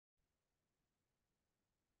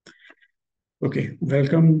Okay,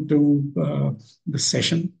 welcome to the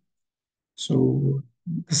session. So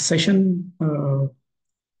the session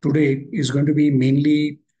today is going to be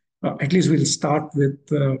mainly, at least we'll start with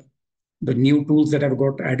the new tools that have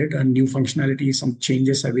got added and new functionality. Some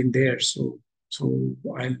changes have been there. So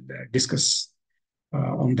I'll discuss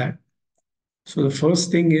on that. So the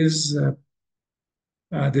first thing is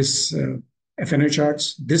this FNO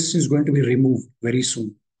charts. This is going to be removed very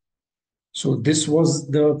soon. So this was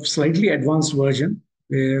the slightly advanced version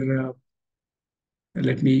where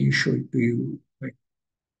let me show it to you. Like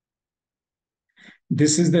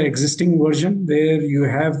this is the existing version where you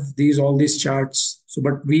have all these charts. So,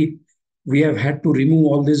 but we have had to remove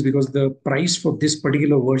all this because the price for this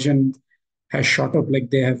particular version has shot up.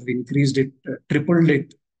 Like they have increased it, tripled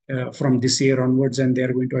it from this year onwards, and they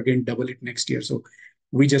are going to again double it next year. So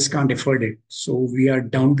we just can't afford it. So we are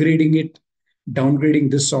downgrading it,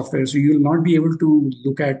 downgrading this software. So you will not be able to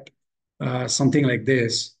look at something like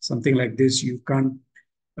this. Something like this, you can't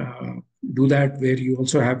uh, do that, where you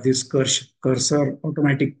also have this cursor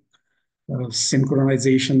automatic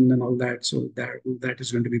synchronization and all that. So that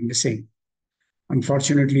is going to be missing.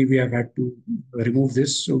 Unfortunately, we have had to remove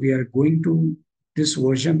this. So we are going to this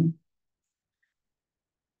version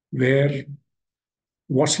where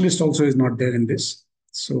watch list also is not there in this.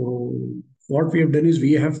 So what we have done is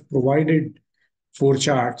we have provided 4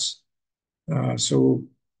 charts. So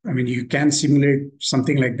I mean, you can simulate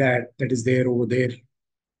something like that is there over there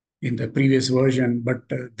in the previous version, but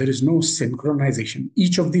there is no synchronization.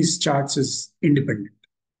 Each of these charts is independent.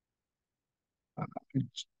 Uh,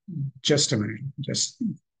 just a minute. Just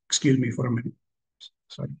excuse me for a minute.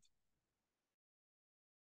 Sorry.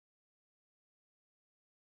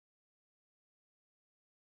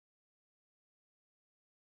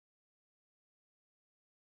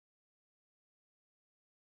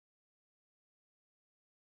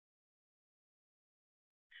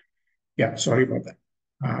 Yeah, sorry about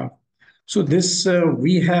that. So this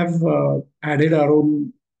we have added our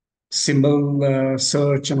own symbol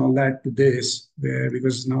search and all that to this,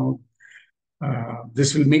 because now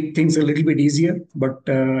this will make things a little bit easier. But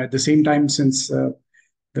at the same time, since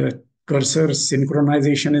the cursor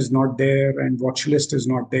synchronization is not there and watch list is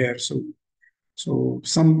not there, so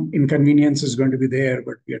some inconvenience is going to be there,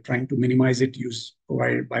 but we are trying to minimize it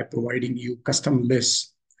by providing you custom lists.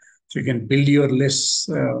 So you can build your lists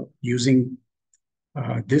using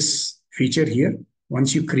this feature here.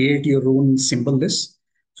 Once you create your own symbol list,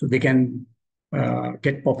 so they can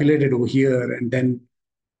get populated over here. And then,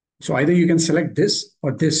 so either you can select this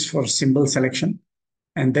or this for symbol selection,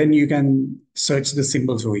 and then you can search the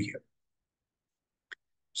symbols over here.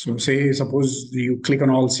 So say, suppose you click on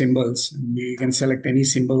all symbols, and you can select any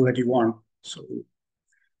symbol that you want. So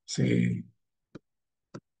say,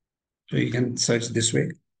 so you can search this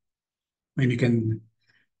way, and you can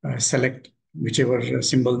select whichever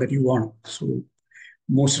symbol that you want. So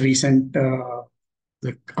most recent,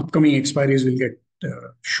 the upcoming expiries will get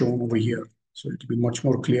shown over here. So it will be much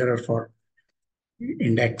more clearer for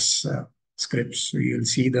index scripts. So you'll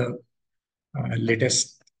see the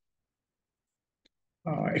latest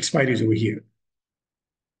expiries over here.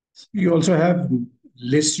 You also have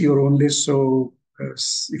your own list. So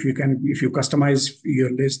if you customize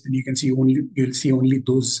your list, then you'll see only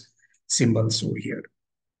those symbols over here.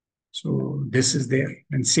 So this is there,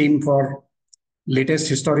 and same for latest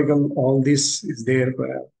historical. All this is there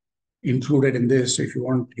included in this. So if you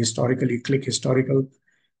want historical, you click historical.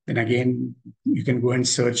 Then again, you can go and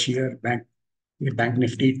search here Bank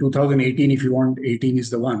Nifty 2018. If you want, 18 is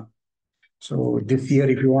the one. So this year,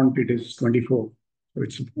 if you want, it is 24. So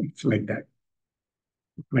it's like that.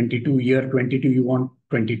 22 year 22, you want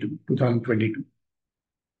 22, 2022.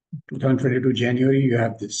 2022 January, you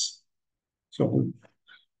have this. So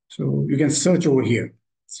you can search over here.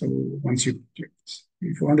 So once you click this,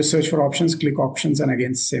 if you want to search for options, click options, and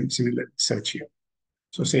again, similar search here.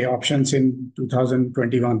 So say options in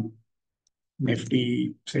 2021,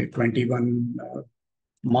 Nifty, say 21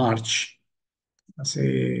 March,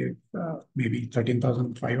 say maybe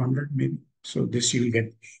 13,500 maybe. So this you'll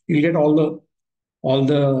get all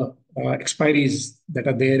the expiries that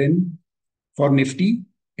are there in for Nifty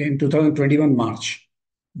in 2021 March.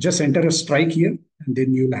 Just enter a strike here, and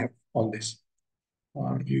then you'll have all this.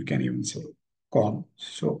 Or you can even say call.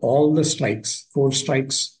 So all the strikes, 4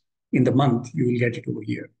 strikes in the month, you will get it over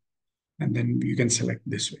here. And then you can select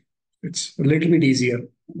this way. It's a little bit easier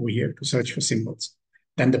over here to search for symbols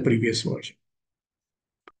than the previous version.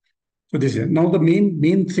 So this is now the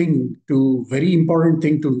main thing very important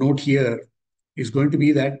thing to note here is going to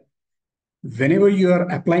be that whenever you are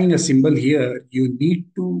applying a symbol here, you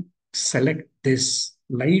need to select this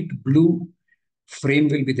light blue frame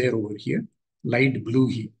will be there over here, light blue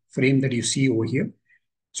here, frame that you see over here.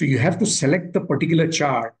 So you have to select the particular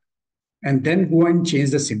chart and then go and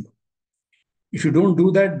change the symbol. If you don't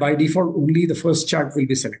do that, by default, only the first chart will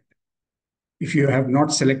be selected. If you have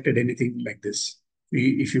not selected anything like this,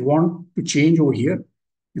 if you want to change over here,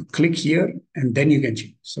 you click here and then you can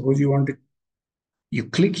change. Suppose you want to, you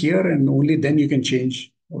click here and only then you can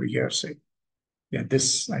change over here. Say, yeah,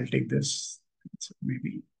 this, I'll take this. So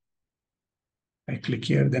maybe I click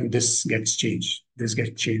here, then this gets changed. This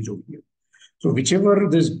gets changed over here. So whichever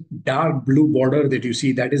this dark blue border that you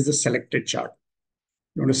see, that is the selected chart.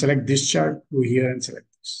 You want to select this chart, go here and select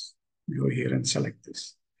this. Go here and select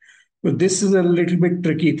this. So this is a little bit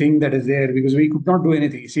tricky thing that is there because we could not do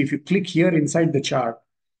anything. See, if you click here inside the chart,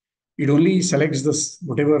 it only selects this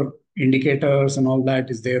whatever indicators and all that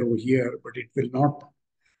is there over here, but it will not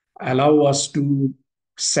allow us to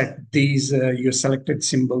set these your selected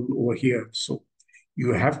symbol over here. So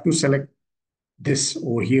you have to select this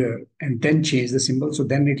over here and then change the symbol. So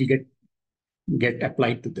then it will get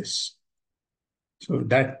applied to this. So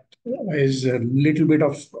that is a little bit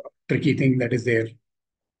of tricky thing that is there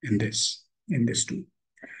in this tool.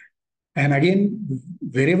 And again,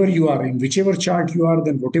 wherever you are, in whichever chart you are,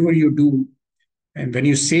 then whatever you do, and when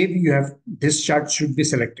you save, you have this chart should be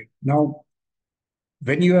selected. Now,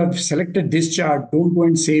 when you have selected this chart, don't go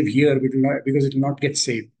and save here because it will not get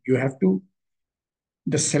saved. You have to,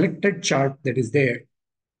 the selected chart that is there,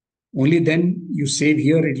 only then you save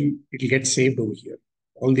here, it'll get saved over here.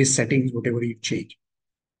 All these settings, whatever you change.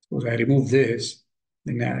 Suppose I remove this,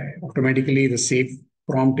 then automatically the save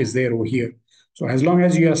prompt is there over here. So as long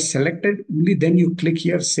as you are selected, only then you click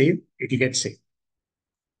here, save, it will get saved.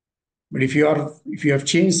 But if you have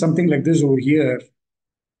changed something like this over here,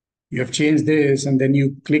 you have changed this and then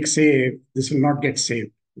you click save, this will not get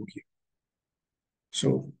saved over here.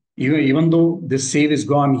 So even though this save is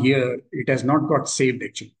gone here, it has not got saved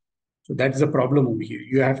actually. So that's the problem over here.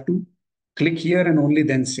 You have to click here and only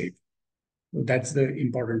then save. So that's the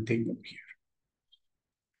important thing over here.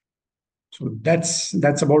 So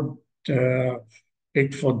that's about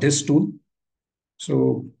it for this tool.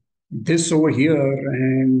 So this over here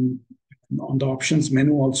and on the options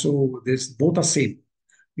menu also, this both are same.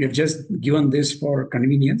 We have just given this for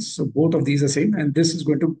convenience. So both of these are same, and this is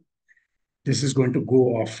going to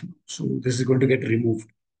go off. So this is going to get removed.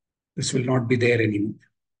 This will not be there anymore.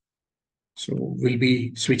 So we'll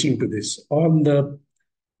be switching to this. On the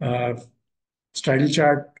straddle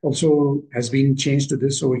chart also has been changed to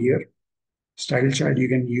this over here. Straddle chart, you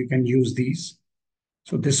can use these.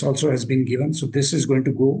 So this also has been given. So this is going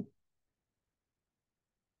to go.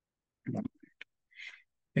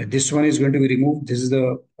 This one is going to be removed. This is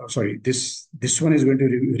the this one is going to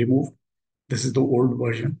be removed. This is the old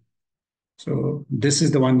version. So this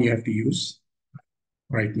is the one you have to use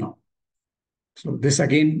right now. So this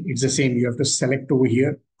again, it's the same. You have to select over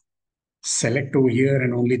here,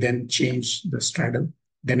 and only then change the straddle.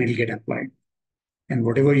 Then it'll get applied. And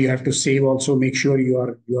whatever you have to save, also make sure you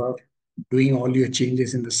are doing all your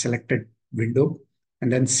changes in the selected window, and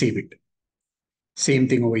then save it. Same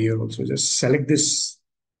thing over here also. Just select this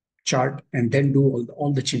chart and then do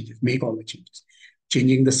all the changes. Make all the changes,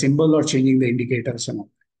 changing the symbol or changing the indicators and all.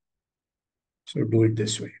 So do it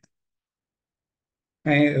this way.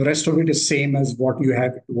 And the rest of it is same as what you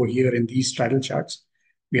have over here in these straddle charts.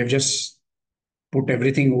 We have just put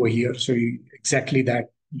everything over here. So exactly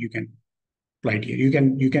that you can apply it here.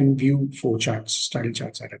 You can view 4 charts, straddle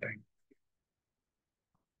charts at a time.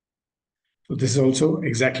 So this is also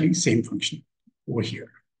exactly same function over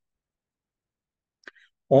here.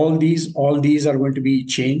 All these are going to be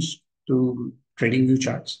changed to TradingView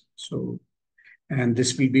charts. So, and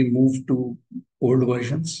this will be moved to old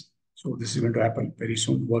versions. So this is going to happen very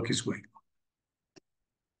soon. Work is going on.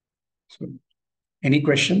 So any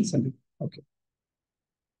questions? Okay.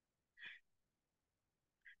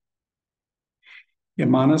 Yeah,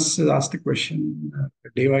 Manas asked a question.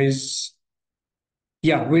 Day-wise.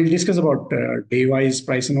 Yeah, we'll discuss about day-wise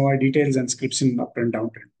price and OI details and scripts in uptrend,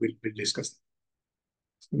 downtrend. We'll discuss that.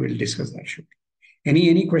 So we'll discuss that shortly.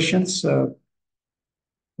 Any questions?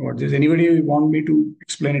 Or does anybody want me to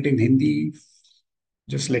explain it in Hindi?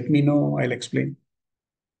 Just let me know. I'll explain.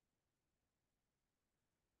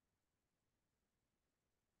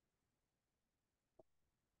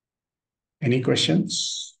 Any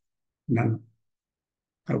questions? None.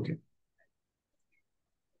 Okay.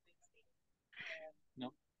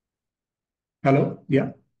 No. Hello?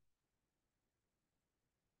 Yeah.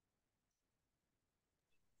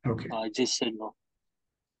 Okay. I just said no.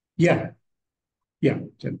 Yeah. Yeah.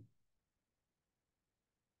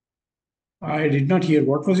 I did not hear.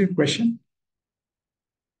 What was your question?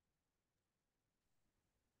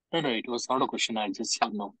 No, it was not a question. I just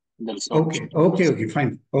said no. There is no question. Okay,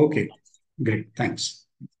 fine. Okay, great. Thanks.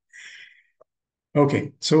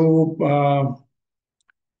 Okay, so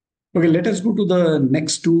okay, let us go to the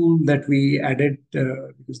next tool that we added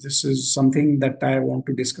because this is something that I want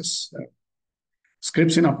to discuss.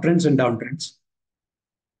 Scripts in uptrends and downtrends.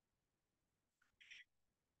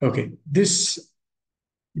 Okay, this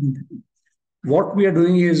what we are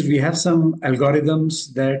doing is we have some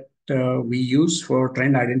algorithms that we use for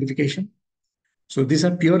trend identification. So these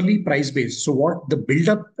are purely price based. So what the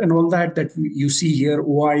build-up and all that you see here,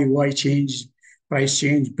 OI change, price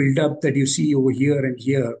change, build-up that you see over here and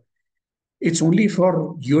here, it's only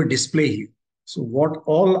for your display here. So what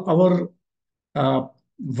all our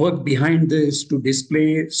work behind this to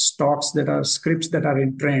display stocks that are scripts that are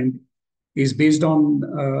in trend is based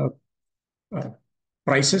on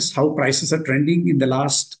prices, how prices are trending in the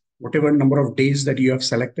last whatever number of days that you have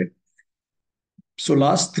selected. So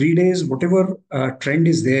last 3 days, whatever trend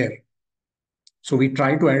is there. So we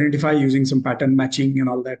try to identify using some pattern matching and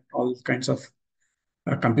all that, all kinds of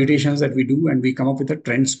computations that we do, and we come up with a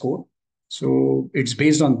trend score. So it's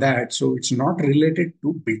based on that. So it's not related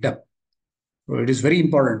to build-up. So it is very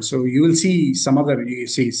important. So you will see some other,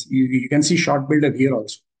 you can see short build-up here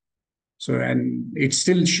also. So, and it's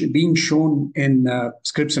still being shown in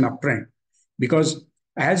scripts and uptrend, because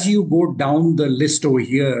as you go down the list over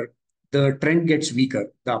here, the trend gets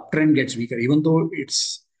weaker, the uptrend gets weaker, even though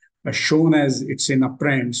it's shown as it's in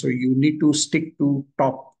uptrend. So you need to stick to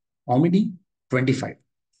top, how many? 25.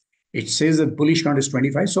 It says that bullish count is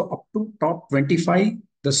 25. So up to top 25,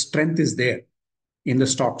 the strength is there in the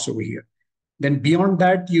stocks over here. Then beyond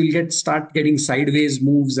that, you'll start getting sideways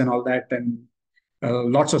moves and all that, and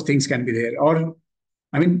lots of things can be there. Or,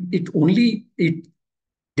 I mean,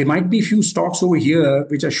 there might be few stocks over here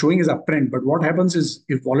which are showing as uptrend, but what happens is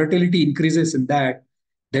if volatility increases in that,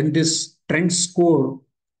 then this trend score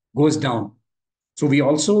goes down. So we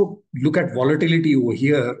also look at volatility over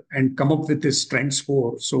here and come up with this trend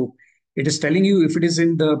score. So it is telling you if it is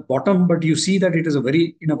in the bottom, but you see that it is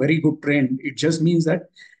in a very good trend, it just means that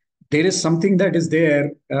there is something that is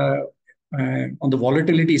there on the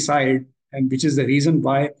volatility side, and which is the reason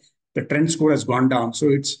why the trend score has gone down.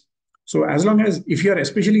 So as long as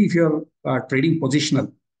especially if you're trading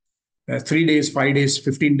positional, 3 days, 5 days,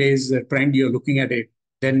 15 days trend, you're looking at it,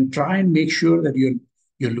 then try and make sure that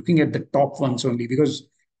you're looking at the top ones only, because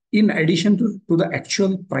in addition to the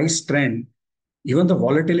actual price trend, even the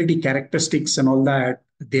volatility characteristics and all that,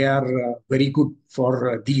 they are very good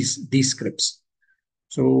for these scripts.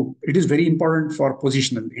 So it is very important for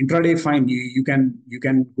positional. Intraday, fine, you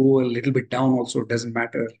can go a little bit down also, it doesn't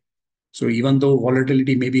matter. So even though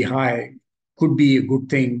volatility may be high, could be a good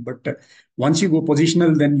thing. But once you go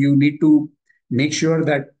positional, then you need to make sure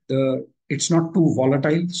that it's not too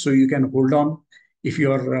volatile. So you can hold on if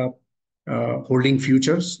you're holding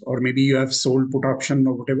futures, or maybe you have sold put option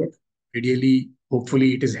or whatever. Ideally,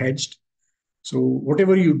 hopefully it is hedged. So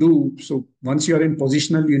whatever you do, so once you are in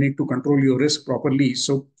positional, you need to control your risk properly.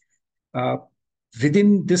 So uh,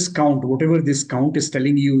 within this count, whatever this count is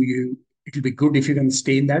telling you, it will be good if you can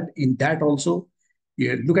stay in that. In that also,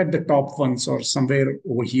 you look at the top ones or somewhere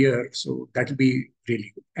over here. So that will be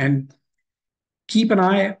really good. And keep an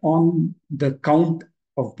eye on the count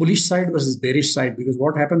of bullish side versus bearish side, because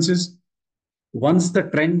what happens is once the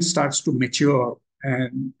trend starts to mature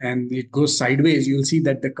and it goes sideways, you'll see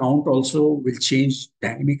that the count also will change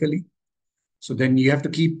dynamically. So then you have to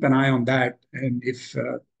keep an eye on that. And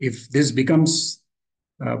if this becomes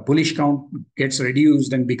bullish count gets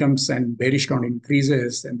reduced and becomes and bearish count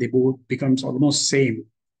increases, and they both becomes almost same.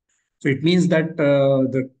 So it means that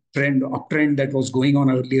the uptrend that was going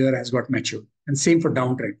on earlier has got matured. And same for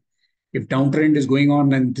downtrend. If downtrend is going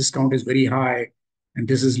on and this count is very high and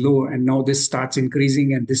this is low, and now this starts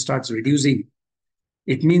increasing and this starts reducing,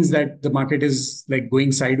 it means that the market is like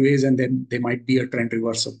going sideways, and then there might be a trend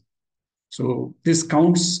reversal. So these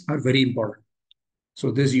counts are very important. So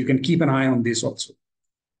this, you can keep an eye on this also.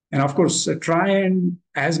 And of course, try and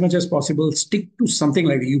as much as possible stick to something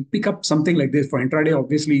like you pick up something like this. For intraday,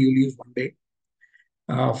 obviously you'll use one day.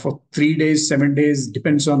 For 3 days, 7 days,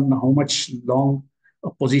 depends on how much long a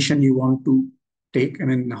position you want to take and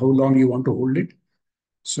then how long you want to hold it.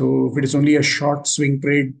 So if it is only a short swing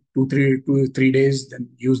trade, 2 3 days, then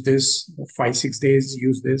use this. 5 6 days,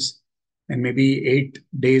 use this. And maybe 8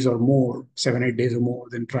 days or more, 7 8 days or more,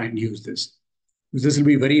 then try and use this. Because this will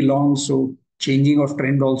be very long, so changing of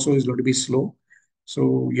trend also is going to be slow.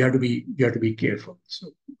 So you have to be careful.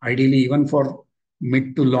 So ideally, even for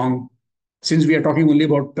mid to long, since we are talking only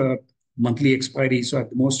about monthly expiry, so at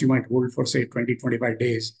the most you might hold for say 20 25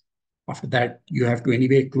 days. After that, you have to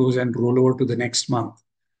anyway close and roll over to the next month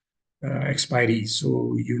expiry. So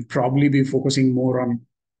you'll probably be focusing more on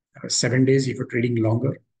 7 days if you're trading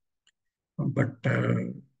longer. But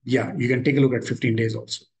yeah, you can take a look at 15 days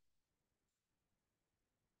also.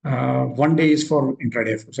 1 day is for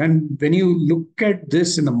intraday, of course. And when you look at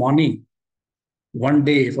this in the morning, 1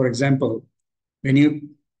 day, for example, when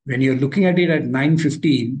you're looking at it at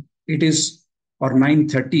 9:15, it is, or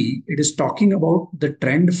 9:30, it is talking about the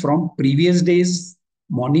trend from previous day's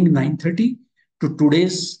morning 9:30 to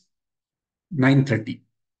today's 9:30,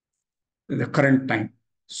 the current time.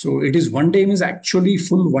 So it is 1 day is actually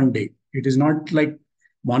full 1 day. It is not like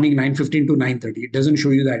morning 9:15 to 9:30. It doesn't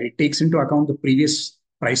show you that. It takes into account the previous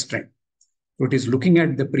price trend. So it is looking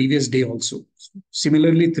at the previous day also.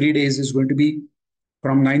 Similarly, 3 days is going to be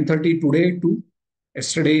from 9:30 today to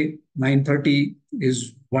yesterday. 9:30 is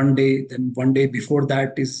 1 day. Then 1 day before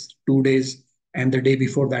that is 2 days. And the day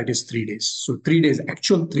before that is 3 days. So 3 days,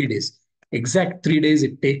 actual 3 days, exact 3 days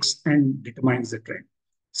it takes and determines the trend.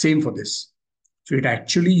 Same for this. So it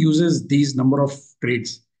actually uses these number of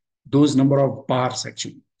trades, those number of bars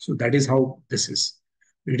actually. So that is how this is.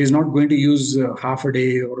 It is not going to use half a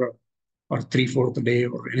day or 3/4 a day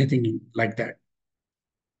or anything like that.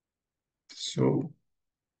 So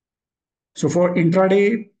for intraday,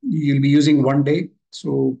 you'll be using 1 day.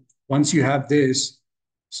 So once you have this,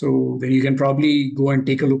 so then you can probably go and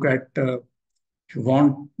take a look at, if you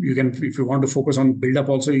want, if you want to focus on build up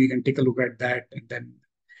also, you can take a look at that and then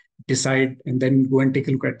decide, and then go and take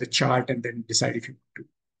a look at the chart and then decide if you want to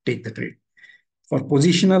take the trade. For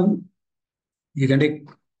positional, you can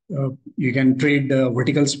trade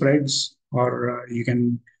vertical spreads, or you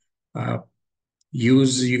can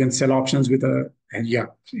sell options with and yeah,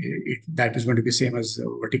 that is going to be same as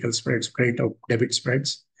vertical spreads, credit or debit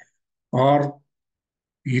spreads. Or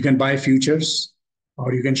you can buy futures,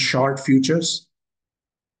 or you can short futures.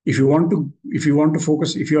 If you want to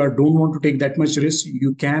focus, if you don't want to take that much risk,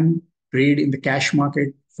 you can trade in the cash market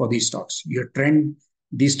for these stocks.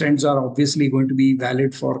 These trends are obviously going to be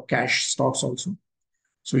valid for cash stocks also.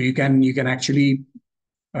 So you can actually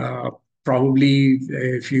probably,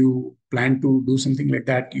 if you plan to do something like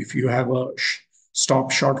that, if you have a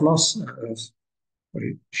short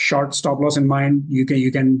stop loss in mind, you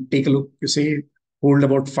can take a look. You say hold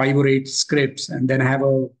about 5 or 8 scripts and then have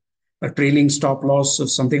a trailing stop loss or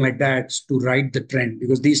something like that to ride the trend,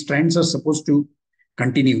 because these trends are supposed to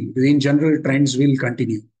continue. In general, trends will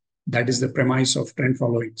continue. That is the premise of trend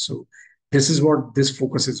following. So this is what this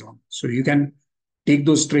focuses on. So you can take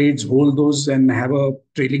those trades, hold those, and have a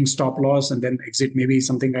trailing stop loss, and then exit maybe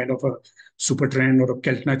something kind of a super trend or a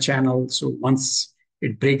Keltner channel. So once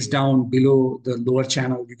it breaks down below the lower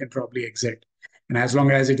channel, you can probably exit. And as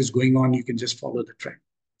long as it is going on, you can just follow the trend.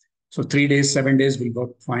 So 3 days, 7 days will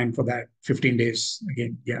work fine for that. 15 days,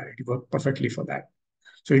 again, yeah, it will work perfectly for that.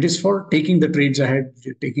 So it is for taking the trades ahead,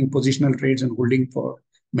 taking positional trades and holding for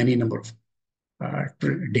many number of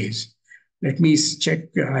days. Let me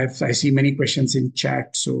check. I see many questions in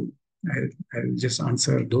chat, so I'll just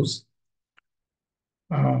answer those.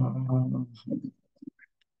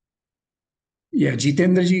 Yeah,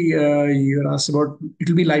 Jitendra ji, you asked about, it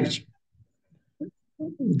will be live.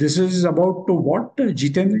 This is about what,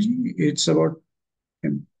 Jitendra ji? It's about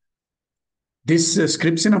this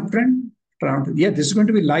Scrips in Uptrend. Yeah, this is going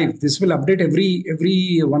to be live. This will update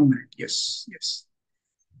every 1 minute. Yes.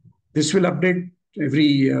 This will update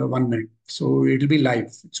every 1 minute. So it will be live.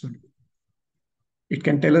 It's going to be. It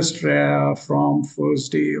can tell us from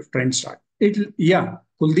first day of trend start. Yeah,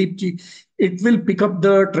 Kuldeep ji, it will pick up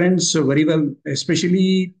the trends very well,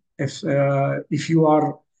 especially if you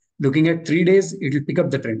are looking at 3 days, it will pick up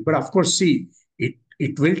the trend. But of course, see,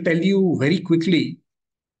 it will tell you very quickly.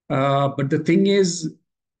 But the thing is,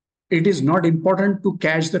 it is not important to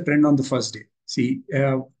catch the trend on the first day. See,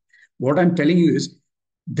 what I'm telling you is,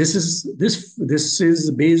 this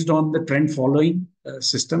is based on the trend following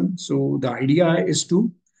system. So the idea is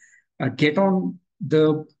to get on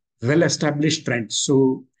the well-established trends.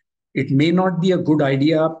 So it may not be a good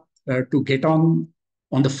idea to get on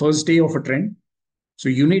the first day of a trend. So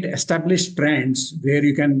you need established trends where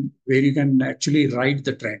you can actually ride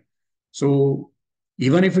the trend. So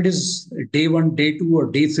even if it is day 1, day 2, or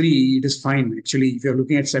day 3, it is fine. Actually, if you're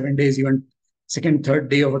looking at 7 days, even second, third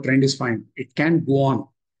day of a trend is fine. It can go on.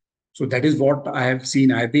 So that is what I have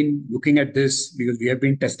seen. I've been looking at this because we have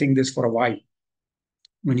been testing this for a while.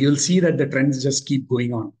 When you'll see that the trends just keep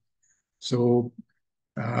going on. So,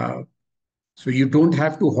 so you don't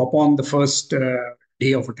have to hop on the first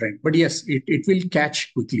day of a trend. But yes, it will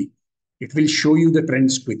catch quickly. It will show you the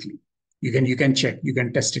trends quickly. You can check. You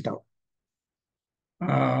can test it out.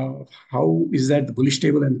 How is that the bullish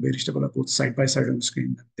table and the bearish table are both side by side on the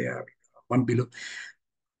screen? They are one below.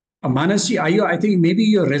 Manasji, I think maybe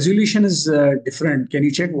your resolution is different. Can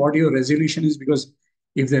you check what your resolution is? Because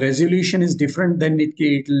if the resolution is different, then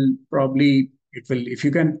it'll probably, if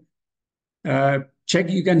you can check,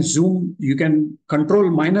 you can zoom, you can control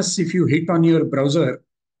minus if you hit on your browser,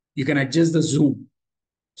 you can adjust the zoom.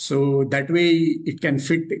 So that way it can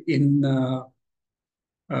fit in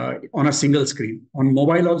on a single screen. On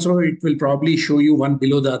mobile also, it will probably show you one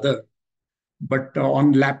below the other. But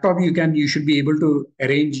on laptop, you should be able to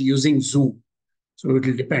arrange using Zoom. So it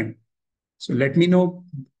will depend. So let me know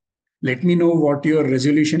what your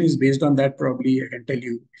resolution is. Based on that, probably I can tell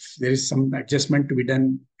you if there is some adjustment to be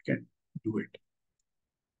done, I can do it.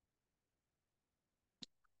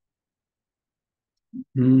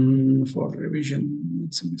 For revision,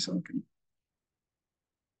 sir,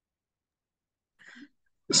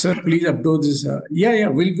 please upload this.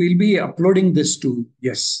 We'll be uploading this too.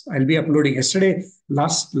 Yes, I'll be uploading. Yesterday,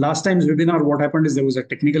 last time's webinar, what happened is there was a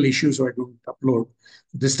technical issue, so I don't upload.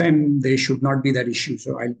 This time there should not be that issue,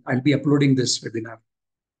 so I'll be uploading this webinar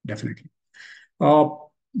definitely.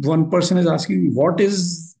 One person is asking, what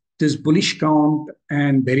is this bullish count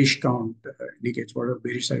and bearish count indicates? What are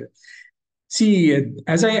bearish side? See,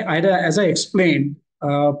 as I explained,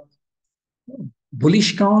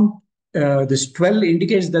 bullish count, this 12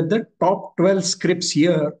 indicates that the top 12 scripts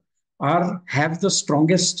here have the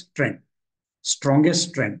strongest trend.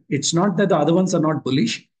 It's not that the other ones are not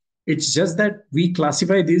bullish. It's just that we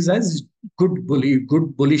classify these as good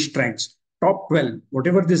bullish trends. Top 12,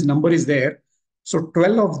 whatever this number is there. So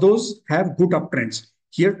 12 of those have good uptrends.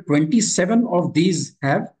 Here, 27 of these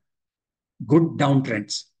have good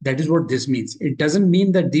downtrends. That is what this means. It doesn't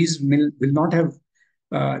mean that these will not have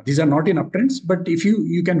these are not in uptrends, but if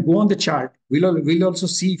you can go on the chart, we'll also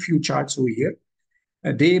see a few charts over here.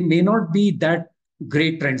 They may not be that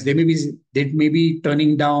great trends. They may be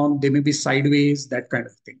turning down, they may be sideways, that kind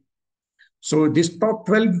of thing. So this top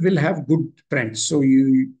 12 will have good trends. So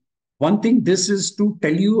one thing, this is to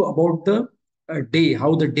tell you about the day,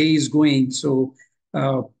 how the day is going. So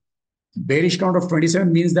bearish count of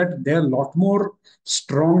 27 means that there are a lot more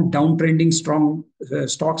strong downtrending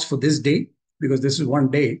stocks for this day, because this is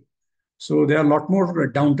one day. So there are a lot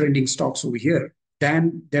more downtrending stocks over here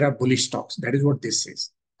than there are bullish stocks. That is what this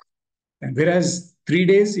says. And whereas 3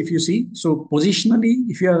 days, if you see, so positionally,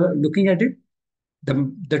 if you are looking at it,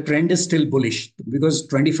 the trend is still bullish, because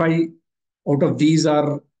 25 out of these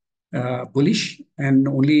are bullish and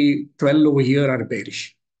only 12 over here are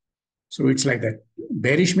bearish. So it's like that.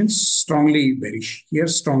 Bearish means strongly bearish. Here,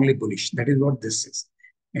 strongly bullish. That is what this is.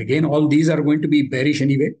 Again, all these are going to be bearish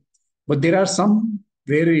anyway. But there are some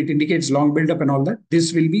where it indicates long build-up and all that.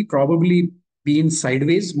 This will probably be in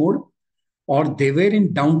sideways mode, or they were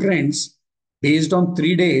in downtrends based on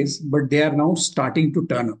 3 days, but they are now starting to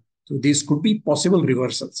turn up. So these could be possible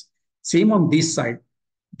reversals. Same on this side.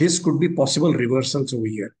 This could be possible reversals over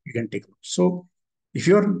here. You can take a look. So if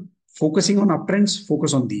you're focusing on uptrends,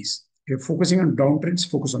 focus on these. If you're focusing on downtrends,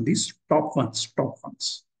 focus on these top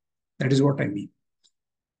ones. That is what I mean.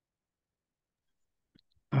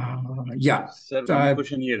 Yeah. Sir, one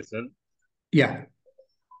question here, sir. Yeah.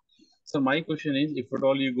 So my question is, if at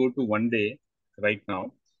all you go to 1 day right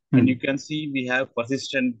now, and you can see we have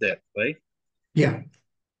persistent there, right? Yeah.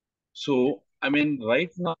 So, I mean,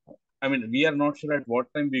 right now, I mean, we are not sure at what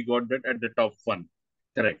time we got that at the top one,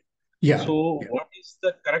 correct? Yeah. So what is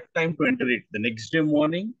the correct time to enter it? The next day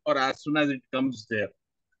morning, or as soon as it comes there?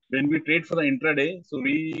 When we trade for the intraday, so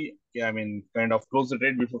we, kind of close the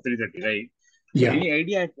trade before 3:30, right? So any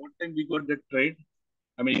idea at what time we got that trade?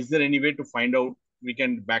 I mean, is there any way to find out? We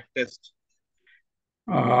can back test.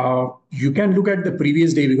 You can look at the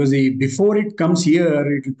previous day, because before it comes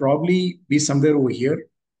here, it will probably be somewhere over here,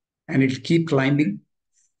 and it'll keep climbing.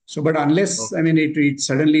 So, but unless, I mean, it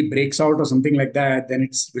suddenly breaks out or something like that, then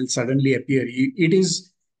it will suddenly appear.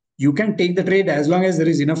 You can take the trade as long as there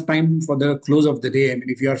is enough time for the close of the day. I mean,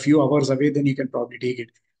 if you are a few hours away, then you can probably take it.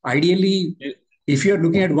 Ideally, if you're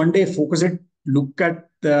looking at 1 day, look at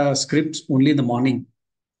the scripts only in the morning,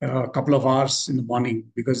 a couple of hours in the morning,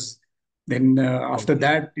 because then after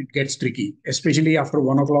that, it gets tricky, especially after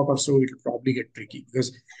 1 o'clock or so, it will probably get tricky,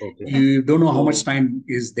 because you don't know how much time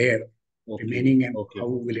is there remaining and how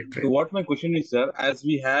will it trade. So what my question is, sir, as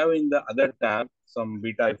we have in the other tab, some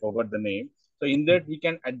beta, I forgot the name. So in that, we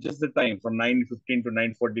can adjust the time from 9:15 to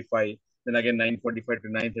 9:45, then again 9:45 to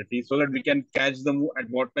 9:30, so that we can catch the move at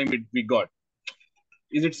what time we got.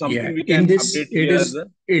 Is it something we can update here?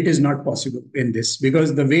 It is not possible in this,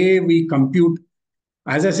 because the way we compute,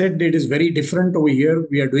 as I said, it is very different over here.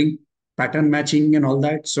 We are doing pattern matching and all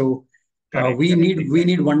that. So we Exactly.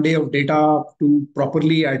 need 1 day of data to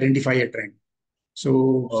properly identify a trend. So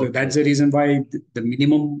that's the reason why the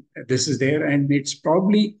minimum this is there, and it's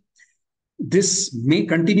probably this may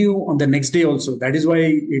continue on the next day also. That is why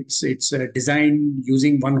it's designed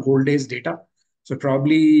using one whole day's data. So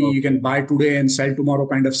probably you can buy today and sell tomorrow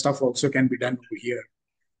kind of stuff also can be done over here.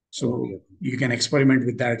 So you can experiment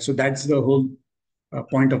with that. So that's the whole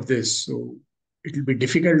point of this. So it will be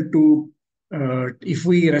difficult to, if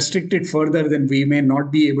we restrict it further, then we may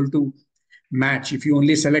not be able to match. If you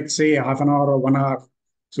only select, say, half an hour or 1 hour,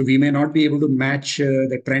 so we may not be able to match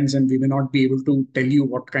the trends, and we may not be able to tell you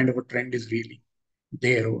what kind of a trend is really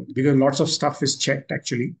there, because lots of stuff is checked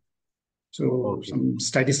actually. So some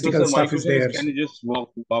statistical So my stuff is question is, there. can you just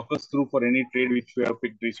walk us through for any trade which we have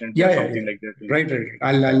picked recently, Yeah, something like that? Right.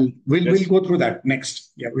 We'll go through that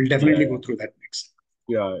next. Yeah, we'll definitely go through that next.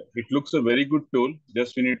 Yeah, it looks a very good tool.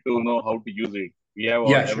 Just we need to know how to use it. We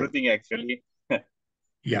have everything actually.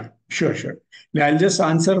 Yeah, sure. Now, I'll just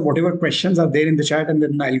answer whatever questions are there in the chat, and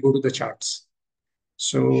then I'll go to the charts.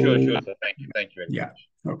 So Sure, sir. Thank you very much.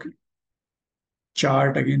 Okay.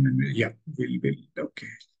 Chart again. Yeah, we'll okay.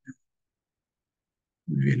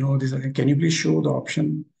 We know this. Can you please show the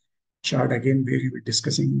option chart again where you were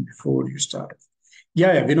discussing before you start?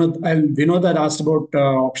 Yeah. Vinod that asked about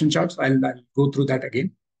option charts. I'll go through that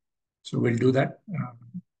again. So we'll do that.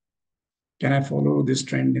 Can I follow this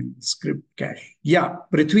trend in script cash? Yeah,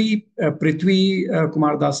 Prithvi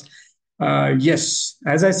Kumar Das. Yes,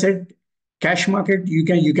 as I said, cash market, you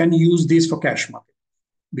can use this for cash market,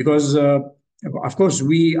 because of course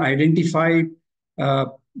we identify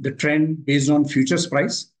the trend based on futures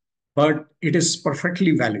price, but it is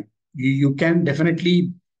perfectly valid. You can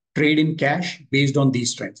definitely trade in cash based on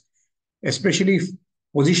these trends, especially if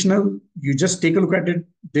positional. You just take a look at it.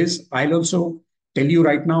 This I'll also tell you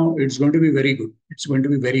right now, it's going to be very good. It's going to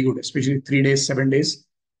be very good, especially 3 days, 7 days.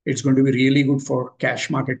 It's going to be really good for cash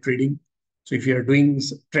market trading. So if you're doing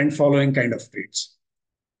trend following kind of trades,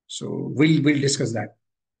 so we'll discuss that.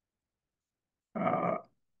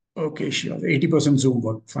 Okay, sure. 80% zoom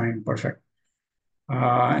work. Fine, perfect.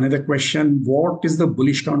 Another question: what is the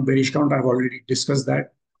bullish count, bearish count? I've already discussed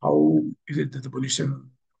that. How is it that the bullish?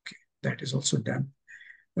 Okay, that is also done.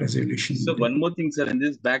 Resolution. So one more thing, sir. In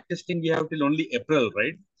this backtesting, we have till only April,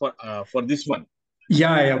 right? For this one.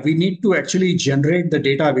 Yeah. We need to actually generate the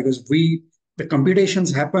data, because the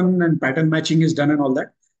computations happen and pattern matching is done and all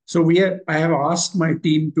that. So I have asked my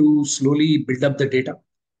team to slowly build up the data.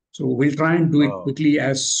 So we'll try and do it quickly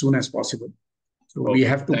as soon as possible. So we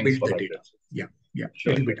have to build the data. Yeah.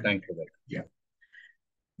 Sure. Thanks for that. Yeah.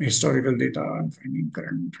 Historical data and finding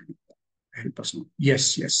current. Help us know.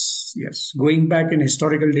 Yes. Going back in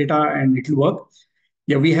historical data and it will work.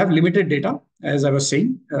 Yeah, we have limited data, as I was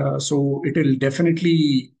saying. So it will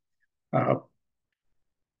definitely,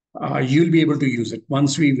 you'll be able to use it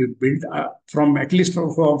once we build from at least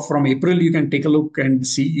from April. You can take a look and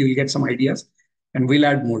see, you'll get some ideas, and we'll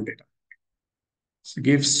add more data. So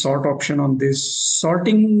give sort option on this.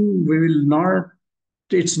 Sorting, we will not,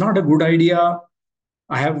 it's not a good idea.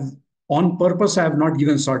 I have on purpose, I have not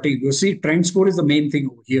given sorting. You see, trend score is the main thing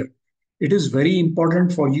over here. It is very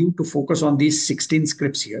important for you to focus on these 16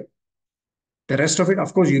 scripts here. The rest of it,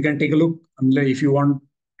 of course, you can take a look if you want.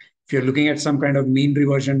 If you're looking at some kind of mean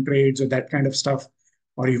reversion trades or that kind of stuff,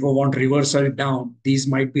 or if you want reversal down, these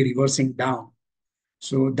might be reversing down.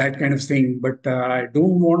 So that kind of thing. But I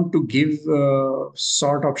don't want to give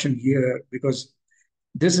sort option here, because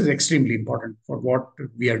this is extremely important for what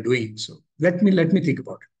we are doing. So let me think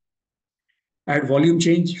about it. Add volume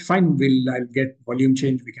change. Fine. I'll get volume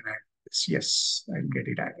change. We can add this. Yes, I'll get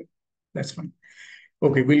it added. That's fine.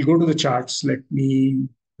 Okay, we'll go to the charts. Let me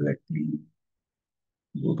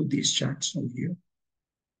go to these charts over here.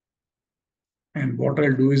 And what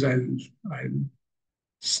I'll do is I'll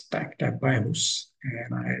stack tab by house,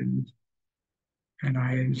 and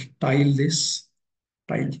I'll tile this.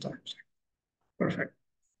 Tile. Perfect.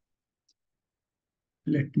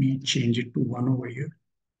 Let me change it to 1 over here.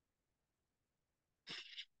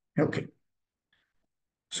 Okay.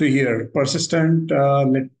 So here, persistent,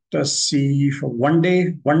 let us see for 1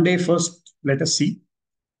 day. 1 day first, let us see.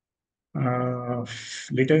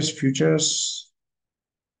 Latest futures.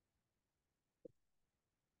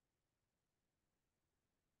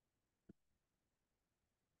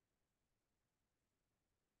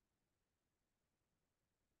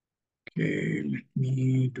 Okay, let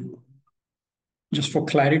me do, just for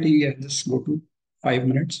clarity, I'll just go to 5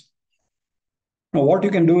 minutes. Now, what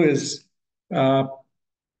you can do is, for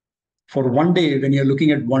 1 day, when you're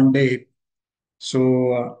looking at 1 day,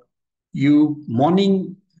 so you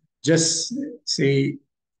morning, just say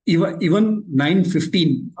even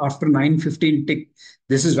 9:15, after 9:15 tick,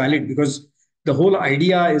 this is valid, because the whole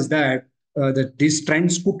idea is that that these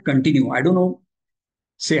trends could continue. I don't know,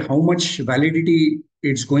 say how much validity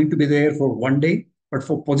it's going to be there for one day, but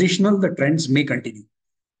for positional, the trends may continue.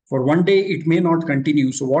 For one day, it may not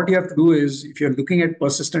continue. So what you have to do is, if you're looking at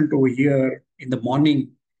persistent over here in the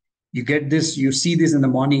morning, you get this, you see this in the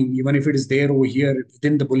morning, even if it is there over here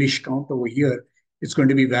within the bullish count over here, it's going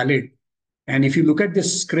to be valid. And if you look at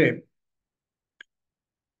this script,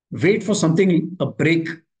 wait for something, a break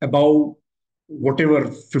above whatever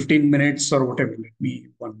 15 minutes or whatever. Let me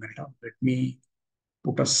 1 minute up. Let me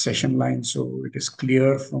put a session line so it is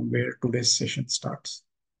clear from where today's session starts.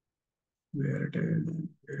 Where it is,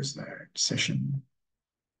 where's that session?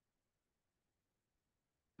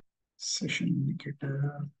 Session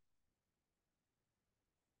indicator.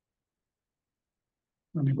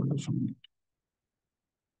 Unable to find it.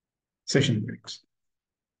 Session breaks.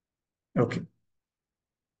 Okay.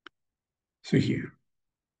 So here.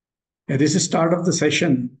 Yeah, this is start of the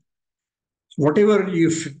session. Whatever you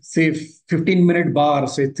say 15-minute bar,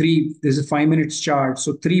 say three, this is 5 minutes chart.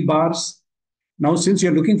 So 3 bars. Now, since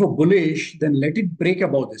you're looking for bullish, then let it break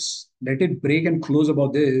above this. Let it break and close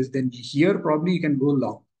above this. Then here probably you can go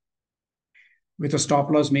long with a stop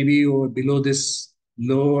loss maybe or below this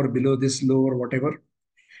low or below this low or whatever.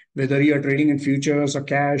 Whether you're trading in futures or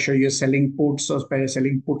cash or you're selling puts or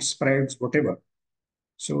selling put spreads, whatever.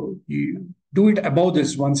 So you do it above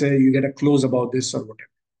this once you get a close above this or whatever.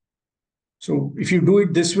 So if you do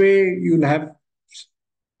it this way, you'll have,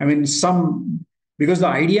 I mean, some, because the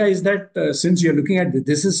idea is that since you're looking at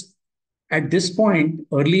this is at this point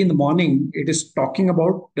early in the morning, it is talking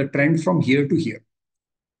about the trend from here to here.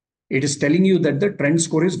 It is telling you that the trend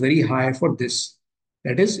score is very high for this.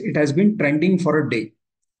 That is, it has been trending for a day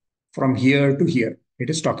from here to here. It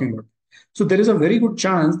is talking about. So there is a very good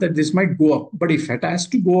chance that this might go up. But if it has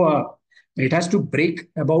to go up, it has to break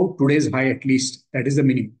above today's high at least. That is the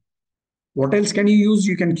minimum. What else can you use?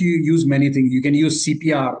 You can use many things. You can use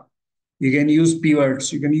CPR. You can use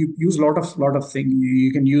pivots. You can use lot of things.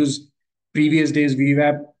 You can use previous days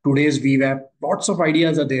VWAP, today's VWAP. Lots of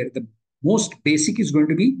ideas are there. The most basic is going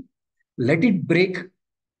to be let it break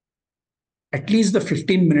at least the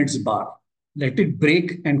 15 minutes bar. Let it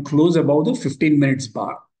break and close above the 15 minutes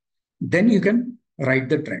bar. Then you can write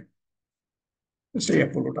the trend. Let's say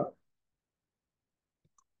Apollo Tire.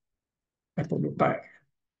 Apollo Tire.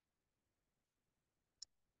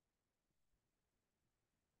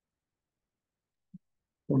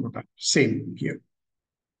 Same here.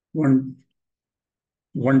 1,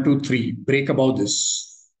 1, 2, 3. Break above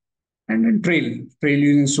this. And then trail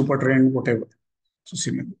using super trend, whatever. So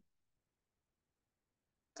similar.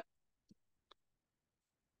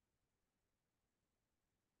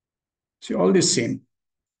 See, all this same.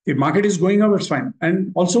 If market is going up, it's fine.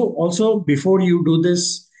 And also before you do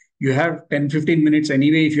this, you have 10-15 minutes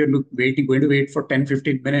anyway. If you're going to wait for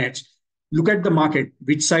 10-15 minutes, look at the market,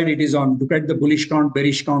 which side it is on. Look at the bullish count,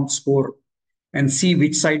 bearish count score, and see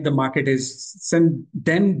which side the market is. And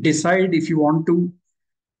then decide if you want to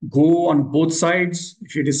go on both sides,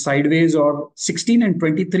 if it is sideways, or 16 and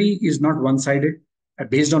 23 is not one-sided.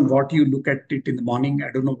 Based on what you look at it in the morning,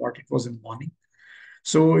 I don't know what it was in the morning.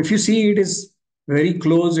 So if you see it is very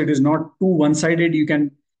close, it is not too one-sided. You can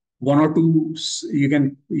 1 or 2, you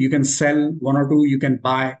can sell, 1 or 2 you can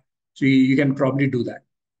buy. So you can probably do that.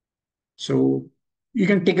 So you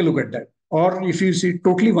can take a look at that. Or if you see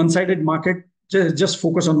totally one-sided market, just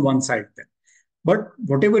focus on one side then. But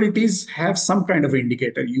whatever it is, have some kind of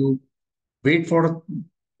indicator. You wait for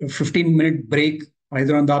a 15-minute break,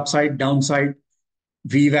 either on the upside, downside,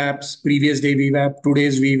 VWAPs, previous day VWAP,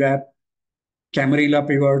 today's VWAP, Camarilla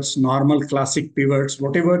pivots, normal classic pivots,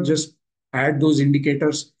 whatever, just add those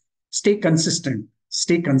indicators. Stay consistent.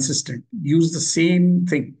 Stay consistent. Use the same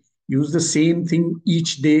thing. Use the same thing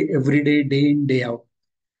each day, every day, day in, day out.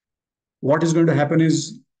 What is going to happen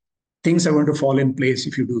is things are going to fall in place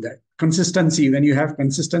if you do that. Consistency, when you have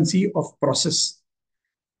consistency of process,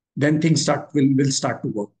 then things will start to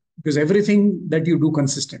work. Because everything that you do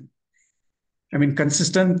consistent. I mean,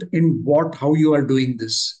 consistent in how you are doing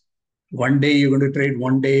this. One day you're going to trade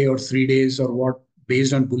 1 day or 3 days or what,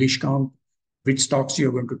 based on bullish count, which stocks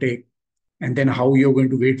you're going to take, and then how you're going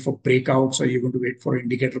to wait for breakouts or you're going to wait for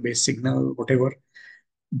indicator-based signal, whatever.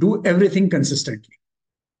 Do everything consistently.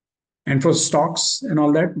 And for stocks and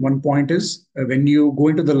all that, one point is when you go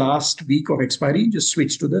into the last week of expiry, just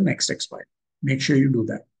switch to the next expiry. Make sure you do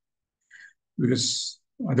that. Because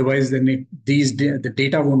otherwise, then the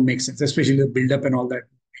data won't make sense, especially the build-up and all that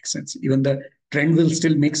makes sense. Even the trend will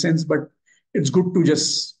still make sense, but it's good to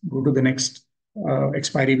just go to the next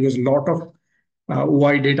expiry, because a lot of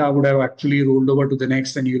OI data would have actually rolled over to the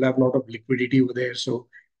next, and you'll have a lot of liquidity over there. So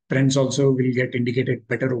trends also will get indicated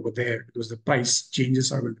better over there because the price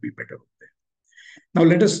changes are going to be better over there. Now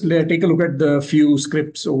let us take a look at the few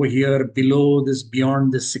scripts over here below this,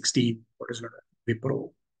 beyond this 16. What is it?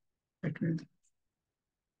 Wipro.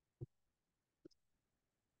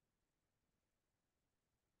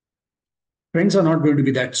 Trends are not going to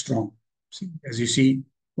be that strong. See, as you see,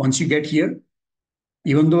 once you get here,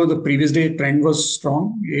 even though the previous day trend was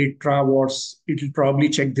strong, it'll probably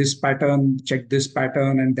check this pattern,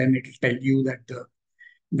 and then it'll tell you that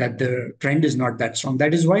the trend is not that strong.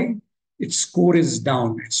 That is why its score is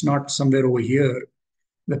down. It's not somewhere over here.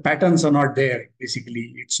 The patterns are not there.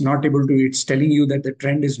 Basically, it's not able to. It's telling you that the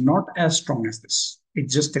trend is not as strong as this.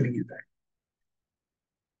 It's just telling you that.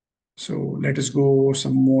 So let us go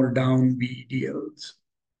some more down. VDLs.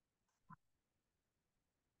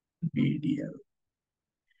 VDL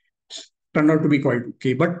turned out to be quite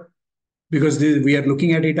okay, but because we are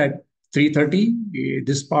looking at it at 330,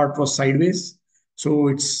 this part was sideways, so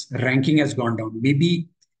its ranking has gone down. Maybe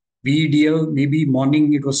VDL, maybe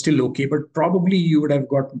morning it was still okay, but probably you would have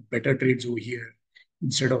got better trades over here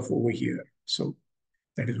instead of over here. So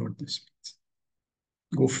that is what this means.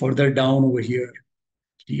 Go further down over here,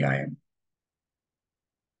 TIM.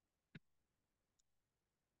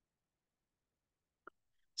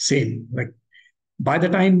 Same, like by the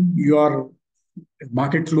time your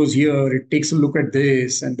market close here, it takes a look at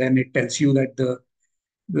this, and then it tells you that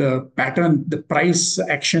the pattern, the price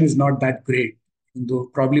action is not that great. Though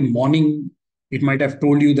probably morning, it might have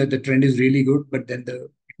told you that the trend is really good, but then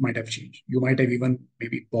it might have changed. You might have even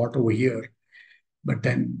maybe bought over here, but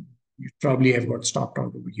then you probably have got stopped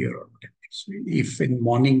out over here or whatever. So if in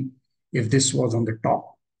morning, if this was on the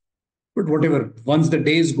top, but whatever, once the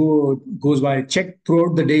days goes by, check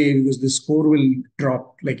throughout the day, because the score will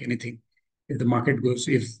drop like anything. If the market goes,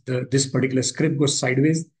 if this particular script goes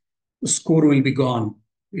sideways, the score will be gone.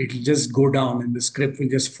 It'll just go down and the script will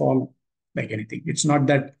just fall like anything. It's not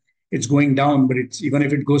that it's going down, but it's even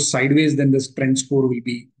if it goes sideways, then the trend score will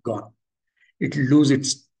be gone. It will lose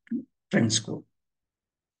its trend score.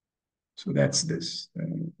 So that's this.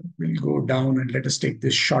 We'll go down and let us take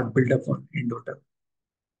this short build-up on Indotel.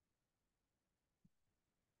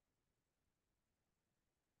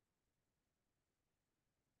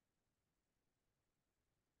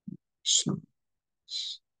 So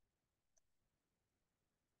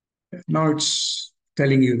now it's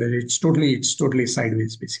telling you that it's totally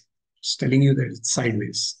sideways, basically. It's telling you that it's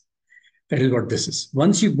sideways. That is what this is.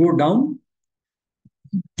 Once you go down,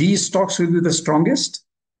 these stocks will be the strongest.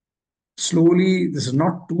 Slowly, this is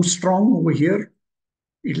not too strong over here.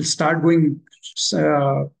 It'll start going,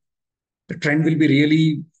 the trend will be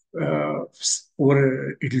really it'll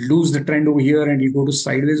lose the trend over here and it'll go to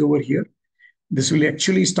sideways over here. This will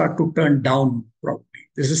actually start to turn down probably.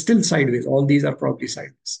 This is still sideways. All these are probably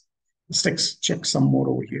sideways. Let's check some more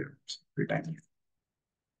over here. Britannia.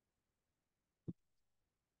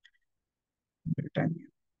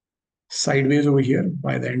 Sideways over here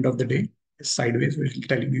by the end of the day. Sideways, which is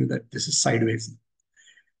telling you that this is sideways.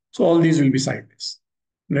 So all these will be sideways.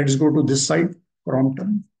 Let's go to this side,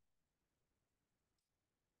 Crompton.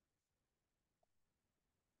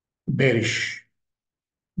 Bearish.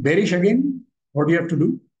 Bearish again, what do you have to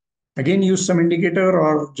do? Again, use some indicator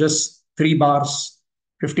or just 3 bars,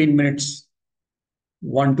 15 minutes,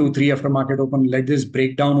 1, 2, 3 after market open. Let this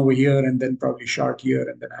break down over here and then probably short here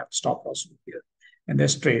and then have stop loss over here. And then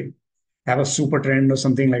trail. Have a super trend or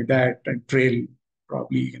something like that and trail.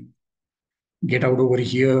 Probably you can get out over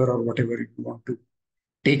here or whatever you want to.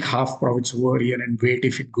 Take half profits over here and wait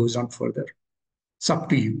if it goes on further. It's up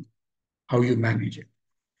to you how you manage it.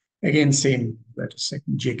 Again, same, that is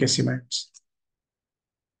second, JK Cements.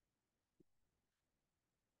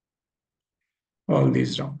 All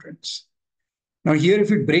these downtrends. Now here,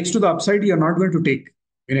 if it breaks to the upside, you're not going to take.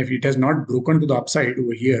 And if it has not broken to the upside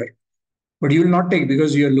over here, but you will not take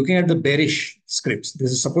because you're looking at the bearish scripts.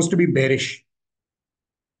 This is supposed to be bearish.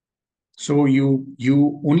 So you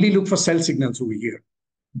only look for sell signals over here.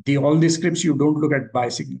 All these scripts, you don't look at buy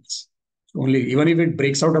signals. So even if it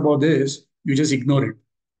breaks out above this, you just ignore it.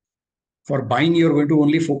 For buying, you're going to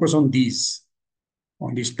only focus on these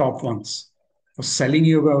top ones. For selling,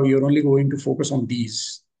 you're only going to focus on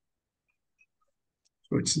these.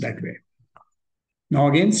 So it's that way. Now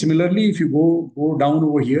again, similarly, if you go down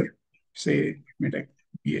over here, say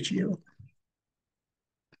BHEL,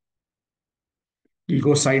 it'll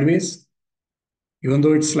go sideways. Even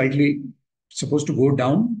though it's slightly supposed to go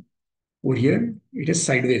down over here, it is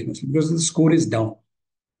sideways because the score is down.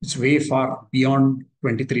 It's way far beyond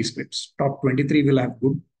 23 scripts. Top 23 will have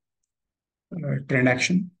good trend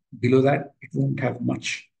action. Below that, it won't have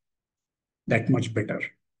that much better.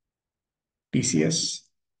 TCS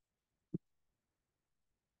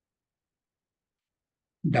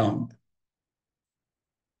down.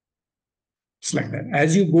 It's like that.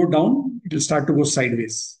 As you go down, it will start to go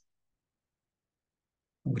sideways.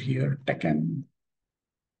 Over here, Tekken.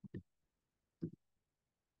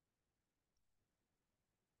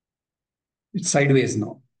 It's sideways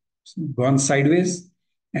now. So gone sideways.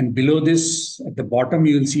 And below this, at the bottom,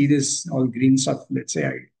 you will see this all green stuff. Let's say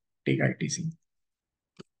I take ITC.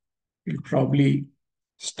 It'll probably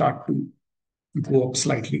start to go up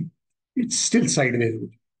slightly. It's still sideways.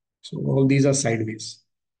 So all these are sideways.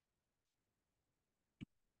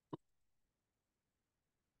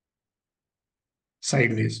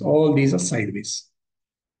 Sideways. All these are sideways.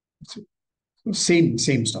 So same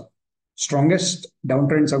stuff. Strongest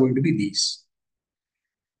downtrends are going to be these.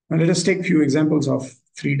 Now let us take a few examples of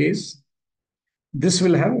 3 days. This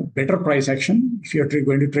will have better price action if you're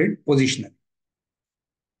going to trade positional.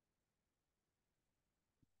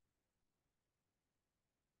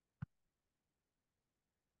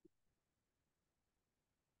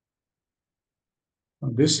 Now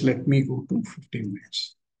this, let me go to 15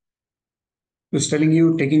 minutes. It's telling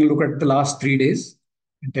you, taking a look at the last 3 days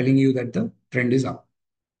and telling you that the trend is up.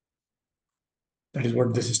 That is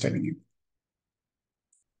what this is telling you.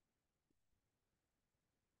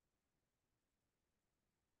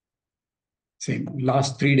 Same,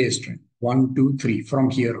 last 3 days trend. 1, 2, 3, from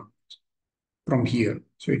here. From here.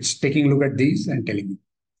 So it's taking a look at these and telling you.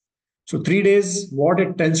 So 3 days, what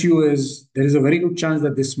it tells you is there is a very good chance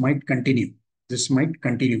that this might continue. This might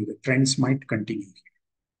continue. The trends might continue.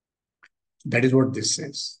 That is what this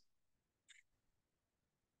says.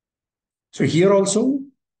 So here also,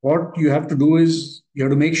 what you have to do is you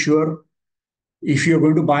have to make sure if you're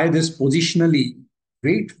going to buy this positionally,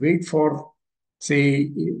 wait for, say,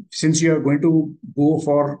 since you are going to go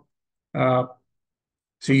for,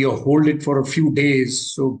 so you hold it for a few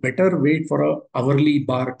days, so better wait for a hourly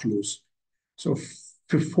bar close. So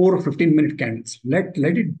 4 or 15-minute candles, let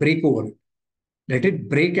it break over it. Let it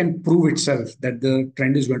break and prove itself that the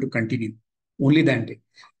trend is going to continue. Only then take.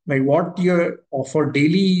 Like what you're for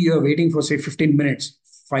daily, you're waiting for say 15 minutes,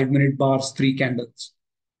 5-minute bars, 3 candles.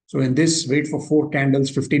 So in this, wait for 4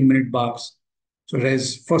 candles, 15-minute bars. So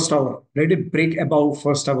there's first hour. Let it break above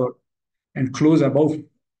first hour and close above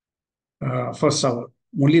first hour.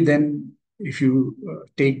 Only then, if you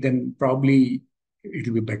take, then probably it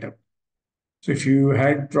will be better. So if you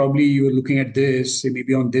had probably you were looking at this, say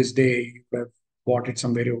maybe on this day, you would have bought it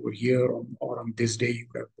somewhere over here, or on this day, you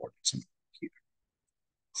would have bought it somewhere here.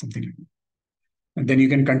 Something like that. And then you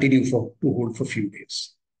can continue to hold for a few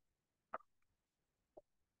days.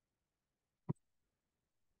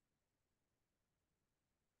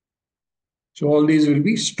 So all these will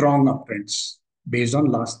be strong uptrends based on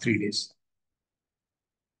last 3 days.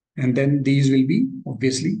 And then these will be,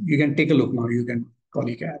 obviously, you can take a look now. You can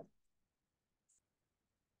probably add.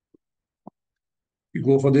 You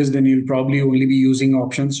go for this, then you'll probably only be using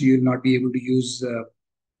options. You'll not be able to use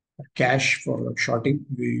cash for shorting.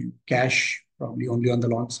 Cash probably only on the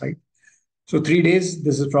long side. So 3 days,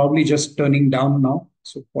 this is probably just turning down now.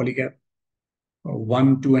 So polycap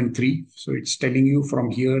 1, 2, and 3. So it's telling you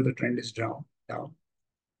from here the trend is down.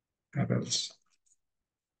 What else?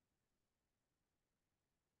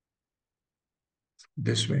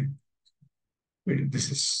 This way.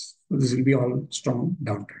 This will be all strong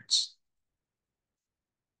downtrends.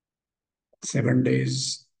 7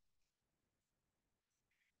 days.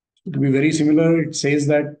 It will be very similar. It says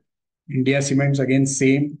that India Cements again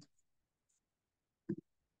same.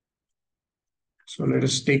 So let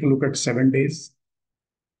us take a look at 7 days.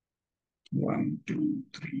 1, 2,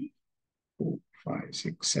 3, 4, 5,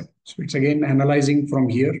 6, 7. So it's again analyzing from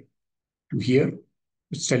here to here.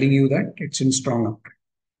 It's telling you that it's in strong uptrend.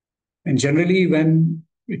 And generally, when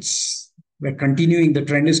we're continuing, the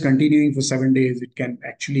trend is continuing for 7 days, it can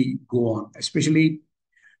actually go on. Especially,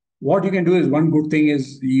 what you can do is one good thing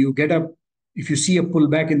is you get up, if you see a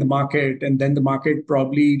pullback in the market, and then the market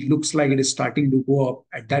probably looks like it is starting to go up.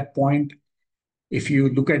 At that point, if you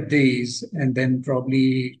look at these and then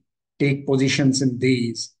probably take positions in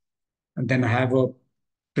these, and then have a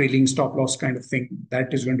trailing stop loss kind of thing,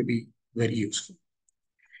 that is going to be very useful.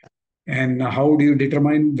 And how do you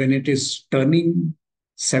determine when it is turning?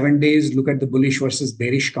 7 days, look at the bullish versus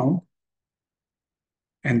bearish count.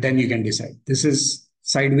 And then you can decide. This is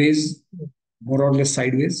sideways, more or less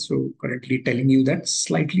sideways. So currently telling you that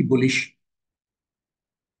slightly bullish.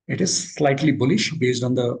 It is slightly bullish based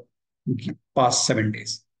on the past 7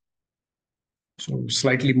 days. So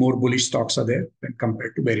slightly more bullish stocks are there when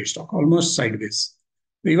compared to bearish stock, almost sideways.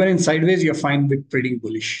 Even in sideways, you're fine with trading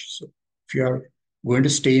bullish. So if you are going to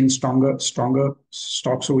stay in stronger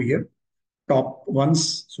stocks over here, top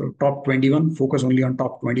ones, so top 21, focus only on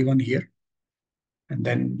top 21 here, and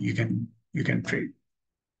then you can trade.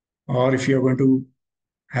 Or if you're going to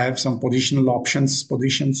have some positions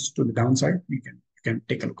to the downside, you can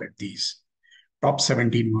take a look at these top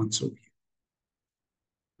 17 months over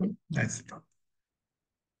here. So that's the top.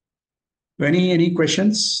 Any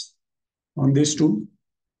questions on this tool?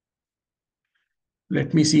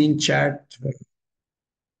 Let me see in chat.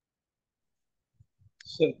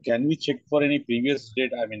 So can we check for any previous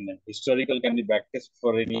date? I mean, historical, can we backtest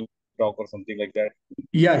for any stock or something like that?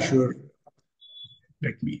 Yeah, sure.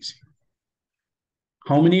 Let me see.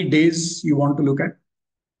 How many days you want to look at?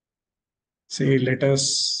 Say, let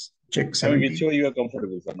us check I mean, 17. whichever you are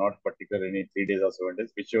comfortable, sir. Not particular any 3 days or 7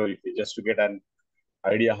 days. Whichever, if you just to get an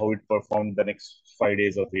idea how it performed the next 5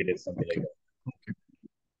 days or 3 days, something like Okay. that. Okay.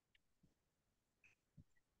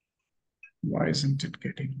 Why isn't it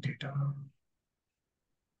getting data?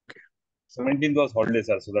 17th was holiday,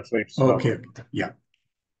 sir. So that's why it stopped. Okay. Yeah.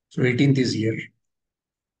 So 18th is here.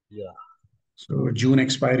 Yeah. So June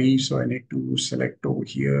expiry. So I need to select over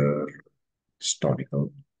here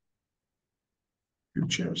historical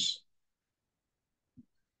futures.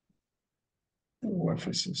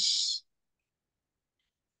 OFSS.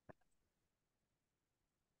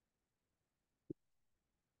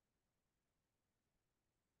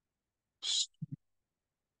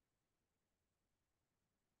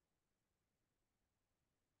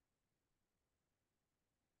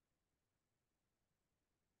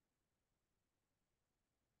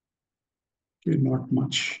 Okay, not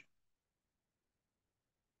much.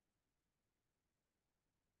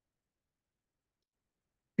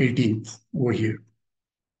 Eighteenth over here.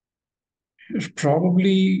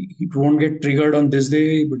 Probably it won't get triggered on this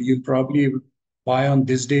day, but you'll probably buy on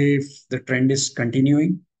this day if the trend is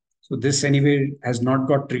continuing. So this anyway has not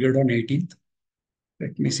got triggered on 18th.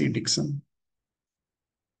 Let me see Dixon.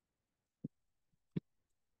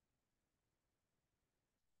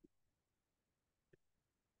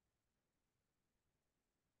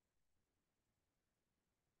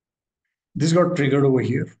 This got triggered over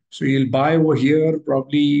here. So you'll buy over here,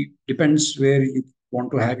 probably depends where you want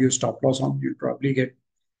to have your stop loss on. You'll probably get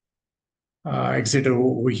exit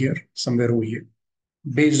over here, somewhere over here,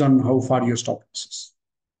 based on how far your stop loss is.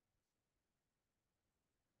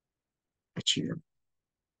 Which here.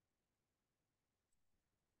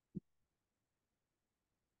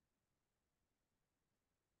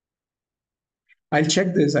 I'll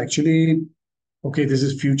check this actually. Okay, this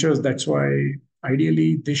is futures. That's why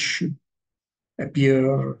ideally this should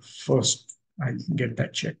appear first. I'll get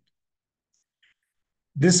that checked.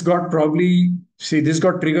 This got probably, see, this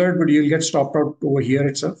got triggered, but you'll get stopped out over here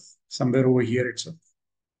itself, somewhere over here itself,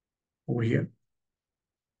 over here.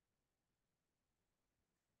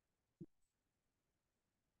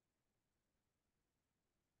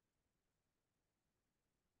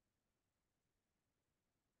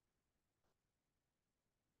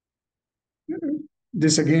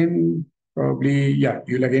 This again, probably, yeah,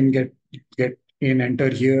 you'll again get in, enter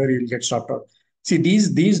here, you'll get stopped out. See,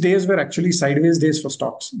 these days were actually sideways days for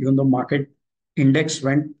stocks, even though market index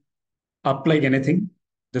went up like anything.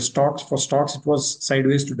 The stocks, it was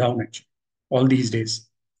sideways to down actually, all these days.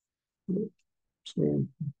 So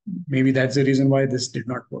maybe that's the reason why this did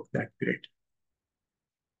not work that great.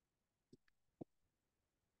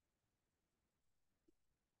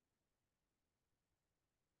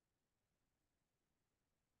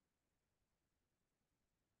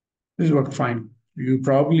 This worked fine. You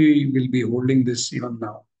probably will be holding this even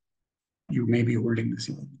now. You may be holding this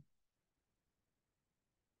even.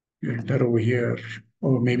 You enter over here,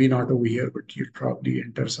 or maybe not over here, but you'll probably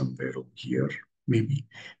enter somewhere over here, maybe.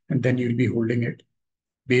 And then you'll be holding it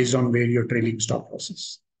based on where your trailing stop loss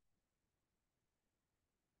is.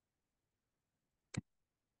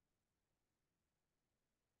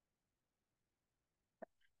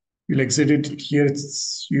 You'll exit it here.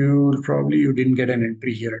 You didn't get an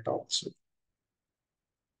entry here at all. So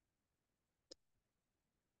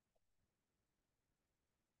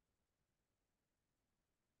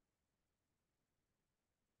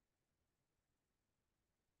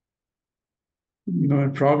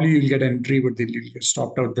probably you'll get an entry, but then you'll get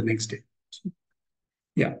stopped out the next day. So,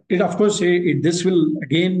 yeah, it of course this will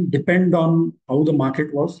again depend on how the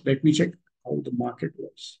market was. Let me check how the market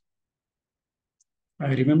was.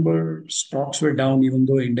 I remember stocks were down even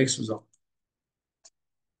though index was up.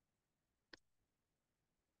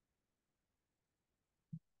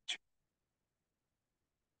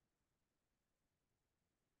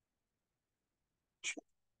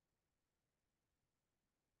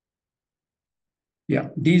 Yeah,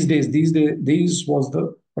 these was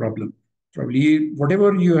the problem. Probably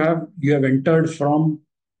whatever you have entered from,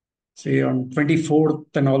 say, on 24th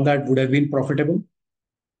and all that would have been profitable.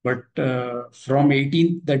 But from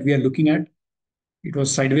 18th that we are looking at, it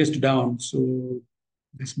was sideways to down. So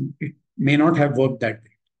it may not have worked that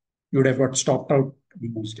way. You would have got stopped out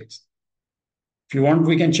in most days. If you want,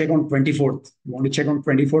 we can check on 24th. You want to check on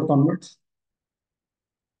 24th onwards?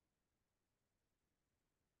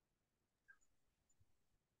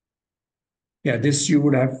 Yeah, this you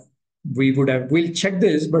would have, we'll check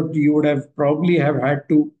this, but you would have probably have had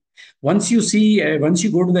to, once you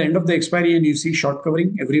go to the end of the expiry and you see short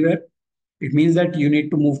covering everywhere, it means that you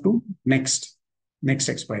need to move to next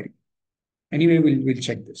expiry. Anyway, we'll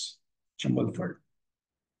check this. Chambal Fund.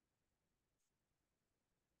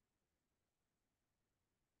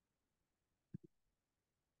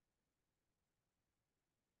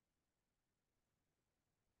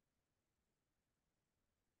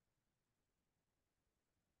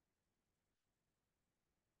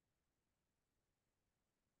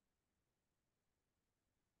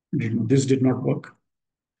 This did not work.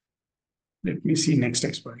 Let me see next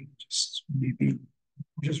expiry. Just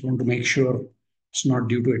want to make sure it's not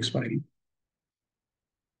due to expiry.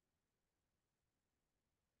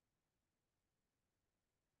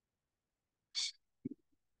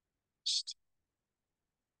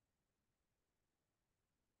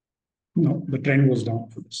 No, the trend was down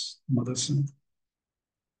for this Motherson.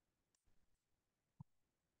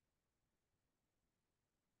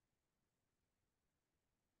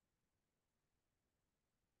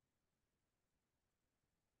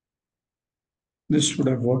 This would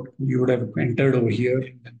have worked. You would have entered over here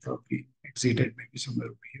and then probably exited maybe somewhere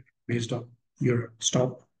over here based on your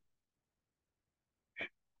stop.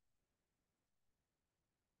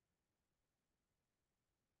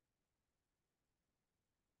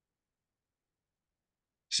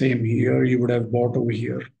 Same here, you would have bought over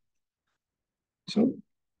here. So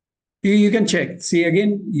you can check. See,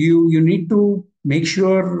 again, you need to make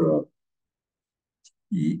sure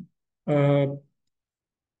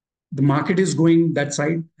the market is going that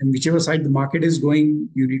side, and whichever side the market is going,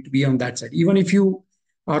 you need to be on that side. Even if you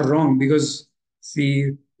are wrong, because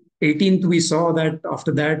see, 18th we saw that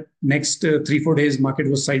after that next 3-4 days market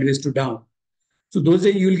was sideways to down. So those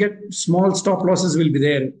days you'll get small stop losses will be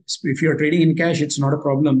there. If you're trading in cash, it's not a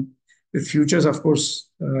problem. With futures, of course,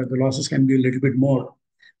 the losses can be a little bit more,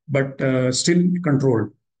 but still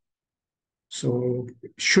controlled. So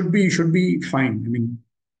should be fine. I mean,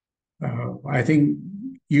 I think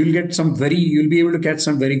you'll be able to catch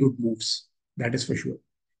some very good moves. That is for sure.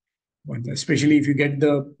 Especially if you get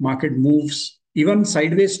the market moves even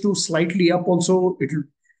sideways to slightly up also,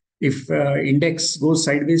 if index goes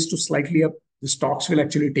sideways to slightly up, the stocks will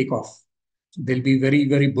actually take off. They'll be very,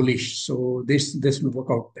 very bullish. So this will work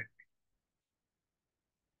out there.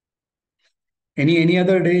 Any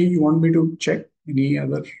other day you want me to check? Any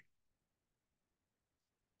other?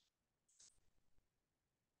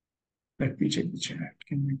 Let me check the chat.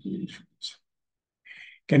 Can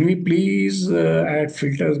we please add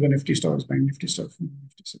filters by Nifty stocks, bank Nifty stocks,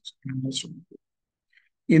 Nifty stocks?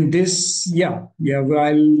 In this, yeah.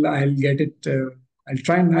 Well, I'll get it. I'll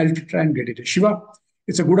try and get it. Shiva,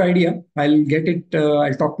 it's a good idea. I'll get it.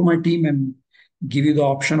 I'll talk to my team and give you the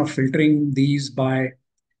option of filtering these by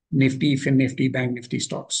Nifty, Fin Nifty, Bank Nifty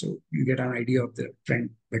stocks, so you get an idea of the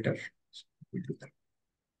trend better. So we'll do that.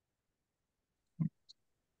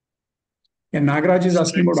 Yeah, Nagaraj is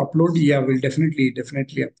asking about upload. Yeah, we'll definitely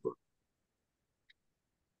upload.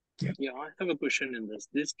 Yeah, I have a question in this.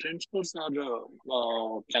 These trend scores are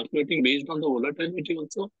calculating based on the volatility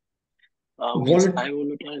also. Which is high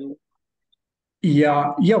volatile.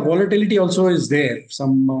 Yeah, volatility also is there.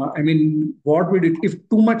 Some, I mean, what we do if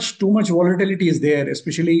too much volatility is there,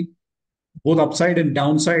 especially both upside and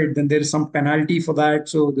downside, then there is some penalty for that,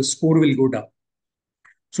 so the score will go down.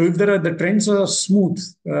 So if the trends are smooth,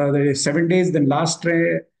 the 7 days, then last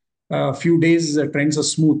few days trends are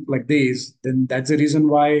smooth like this, then that's the reason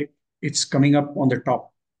why it's coming up on the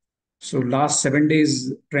top. So last 7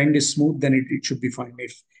 days trend is smooth, then it should be fine.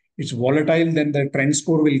 If it's volatile, then the trend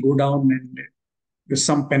score will go down and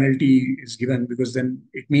some penalty is given, because then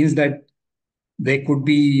it means that there could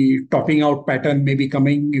be topping out pattern maybe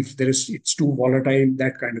coming if it's too volatile,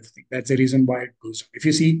 that kind of thing. That's the reason why it goes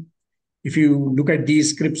down. If you look at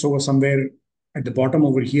these scripts over somewhere at the bottom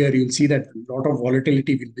over here, you'll see that a lot of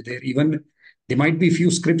volatility will be there. Even there might be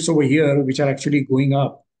few scripts over here which are actually going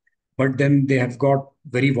up, but then they have got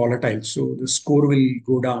very volatile. So the score will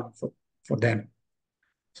go down for them.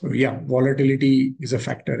 So yeah, volatility is a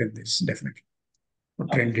factor in this, definitely.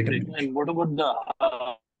 Trend determination. And what about the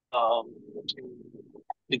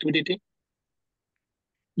liquidity?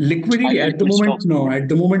 Liquidity Highly at the liquid moment, stocks. no. At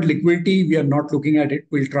the moment, liquidity, we are not looking at it.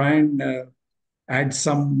 We'll try and add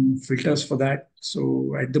some filters for that.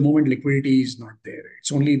 So at the moment, liquidity is not there.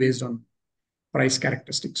 It's only based on price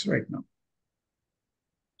characteristics right now.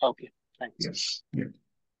 Okay, thanks. Yes. Yeah.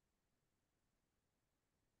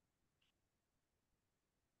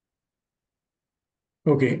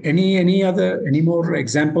 Okay. Any more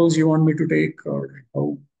examples you want me to take, or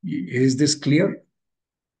how is this clear?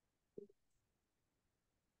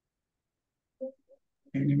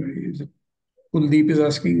 Anybody? Kuldeep is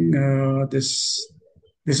asking this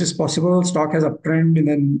is possible. Stock has uptrend and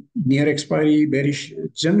then near expiry bearish.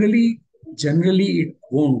 Generally it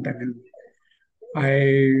won't. I mean,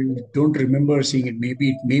 I don't remember seeing it. Maybe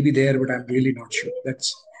it may be there, but I'm really not sure.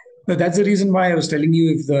 That's the reason why I was telling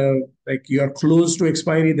you, if you are close to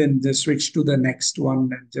expiry, then just switch to the next one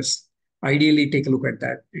and just ideally take a look at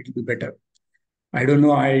that. It'll be better. I don't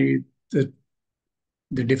know.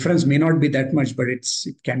 The difference may not be that much, but it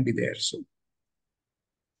can be there. So.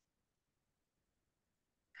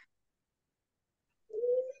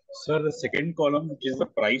 Sir, the second column, which is the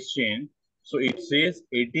price change, so it says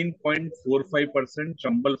 18.45%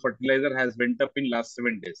 Chambal fertilizer has went up in last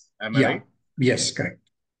 7 days. Am I right? Yes, correct.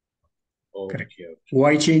 Okay, correct. Okay.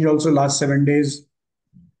 Why change also last 7 days?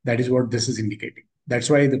 That is what this is indicating. That's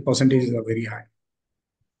why the percentages are very high.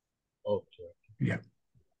 Okay. Yeah.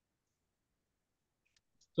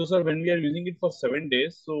 So, sir, when we are using it for 7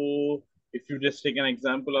 days, so if you just take an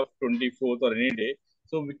example of 24th or any day,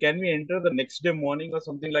 so can we enter the next day morning or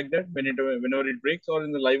something like that whenever it breaks, or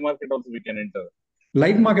in the live market also we can enter?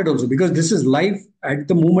 Live market also, because this is live at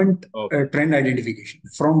the moment. Okay. Trend identification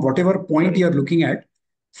from whatever point you are looking at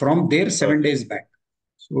from there 7 days back.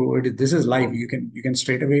 So this is live. You can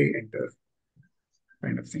straight away enter,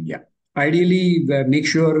 kind of thing. Yeah. Ideally, make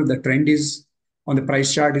sure the trend is on the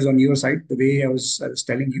price chart is on your side, the way I was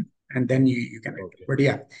telling you, and then you can enter. But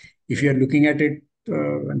yeah, if you're looking at it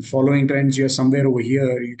and following trends, you're somewhere over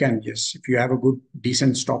here, you can, yes, if you have a good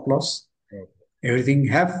decent stop loss, everything,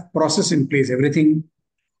 have process in place, everything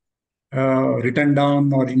written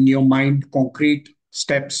down or in your mind, concrete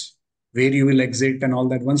steps where you will exit and all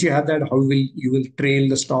that. Once you have that, how will you will trail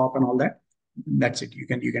the stop and all that. That's it. You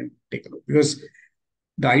can take a look, because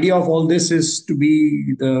the idea of all this is to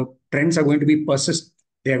be, the trends are going to be persist.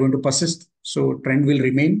 They are going to persist. So trend will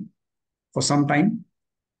remain for some time.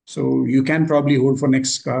 So you can probably hold for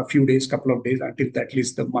next few days, couple of days, until at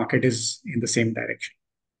least the market is in the same direction.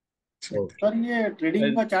 Sir ये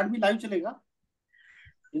trading का chart भी live चलेगा?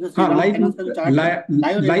 हाँ, live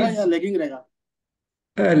या lagging रहेगा?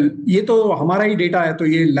 ये तो हमारा ही डेटा है, तो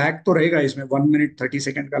ये लैग तो रहेगा इसमें, 1 मिनट 30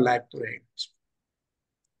 सेकंड का लैग तो रहेगा।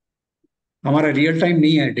 हमारा रियल टाइम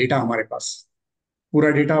नहीं है डेटा, हमारे पास पूरा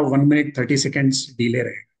डेटा 1 मिनट 30 सेकंड्स डिले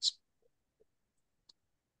रहेगा।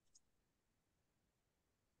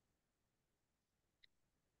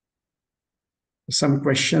 Some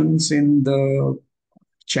questions in the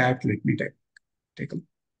chat. Let me take a look.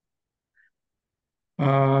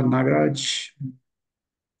 Nagraj,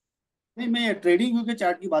 नहीं, मैं ट्रेडिंग व्यू के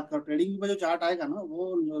चार्ट की बात कर रहा हूँ। ट्रेडिंग व्यू का जो चार्ट आएगा ना,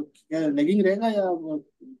 वो लेगिंग रहेगा या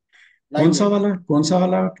कौन सा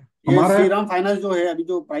वाला? हमारा श्रीराम फाइनेंस जो है अभी,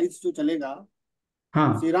 जो प्राइस जो चलेगा,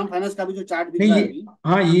 हाँ, श्रीराम फाइनेंस का भी जो चार्ट दिख रहा है अभी,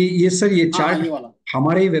 हाँ, ये सर, ये चार्ट ये वाला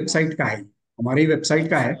हमारे ही वेबसाइट का है, हमारी वेबसाइट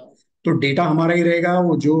का है। तो डेटा हमारा ही रहेगा,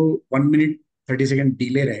 वो जो 1 मिनट 30 सेकंड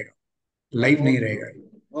डिले रहेगा, लाइव नहीं रहेगा।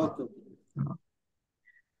 हाँ।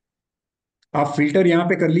 आप फिल्टर यहाँ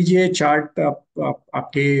पे कर लीजिए, चार्ट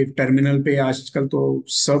आपके टर्मिनल पे, आजकल तो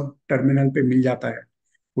सब टर्मिनल पे मिल जाता है,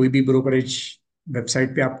 कोई भी ब्रोकरेज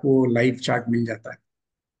वेबसाइट पे आपको लाइव चार्ट मिल जाता है।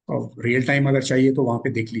 और रियल टाइम अगर चाहिए तो वहां पे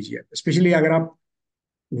देख लीजिए। स्पेशली अगर आप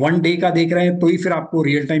 1 डे का देख रहे हैं तो ही फिर आपको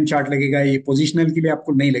रियल टाइम चार्ट लगेगा, ये पोजिशनल के लिए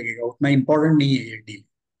आपको नहीं लगेगा, उतना इंपॉर्टेंट नहीं है ये डील।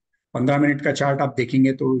 15 मिनट का चार्ट आप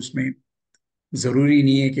देखेंगे तो उसमें जरूरी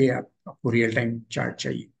नहीं है कि आपको रियल टाइम चार्ट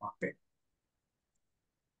चाहिए वहां पे।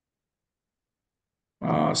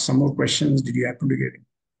 Some more questions. Did you happen to get it?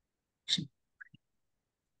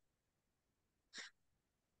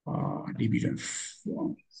 DB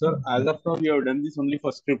Sir, as of now, we have done this only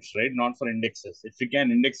for scripts, right? Not for indexes. If you can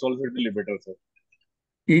index also, it will be better, sir.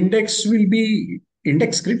 Index will be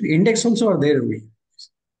index script. Index also are there.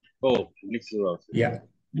 Oh, index is also. Yeah,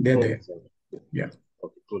 they're there. Sir. Yeah.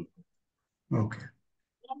 Okay, cool. Okay.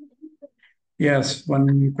 Yes,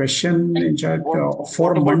 one question in chat.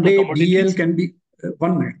 For Monday, BL can be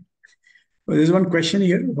 1 minute. There's one question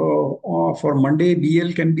here. For Monday,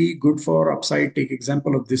 BL can be good for upside. Take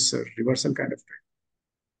example of this reversal kind of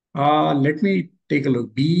trend. Let me take a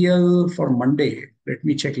look. BL for Monday. Let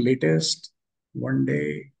me check latest 1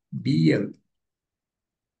 day. BL.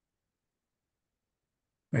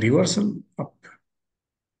 Reversal up.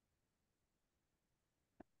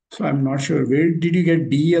 So I'm not sure. Where did you get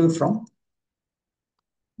BL from?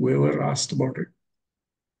 Whoever asked about it.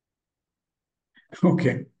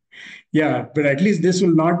 Okay. Yeah, but at least this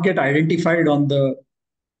will not get identified on the,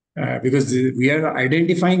 because we are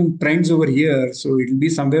identifying trends over here. So it will be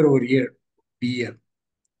somewhere over here, BL.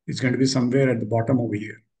 It's going to be somewhere at the bottom over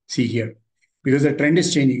here. See here, because the trend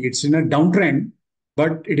is changing. It's in a downtrend,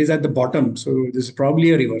 but it is at the bottom. So this is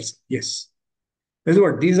probably a reversal. Yes. This is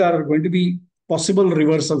what these are going to be possible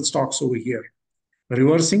reversal stocks over here.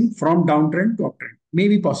 Reversing from downtrend to uptrend.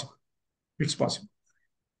 Maybe possible. It's possible.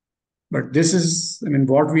 But this is, I mean,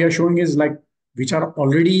 what we are showing is like which are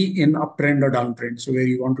already in uptrend or downtrend. So where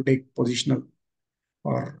you want to take positional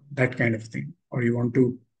or that kind of thing, or you want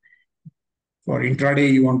to, for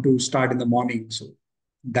intraday, you want to start in the morning. So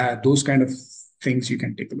that those kind of things you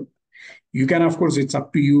can take a look. You can, of course, it's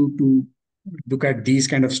up to you to look at these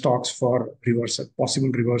kind of stocks for reversal, possible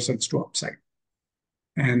reversals to upside,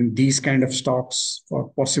 and these kind of stocks for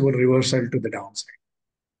possible reversal to the downside.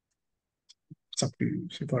 It's up to you.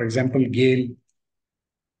 So, for example, GAIL,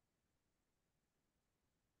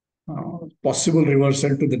 possible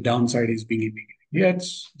reversal to the downside is being indicated. Yeah,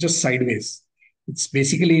 it's just sideways. It's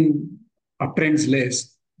basically in uptrends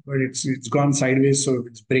list, but it's gone sideways. So if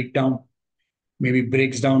it's breakdown, maybe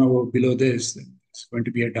breaks down over below this, then it's going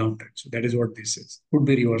to be a downtrend. So that is what this is. Could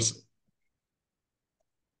be reversal.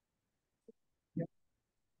 Yeah.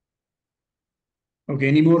 Okay.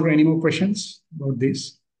 Any more questions about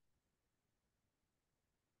this?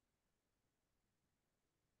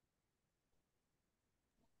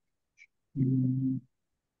 Do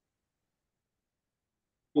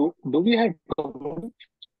we have?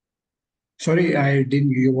 Sorry, I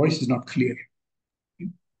didn't. Your voice is not clear.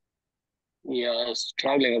 Yeah, I was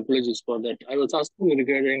traveling. Apologies for that. I was asking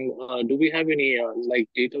regarding, do we have any like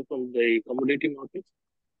data from the commodity markets?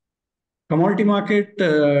 Commodity market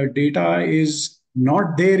data is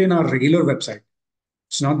not there in our regular website.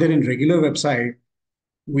 It's not there in regular website.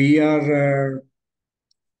 We are,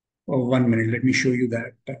 oh, 1 minute. Let me show you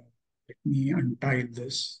that. Let me untie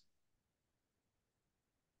this.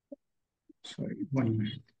 Sorry, 1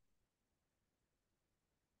 minute.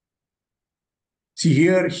 See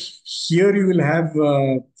here you will have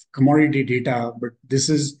commodity data, but this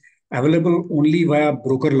is available only via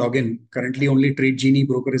broker login. Currently, only Trade Genie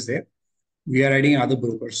broker is there. We are adding other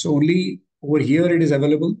brokers. So only over here it is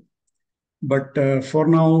available. But for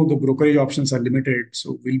now, the brokerage options are limited.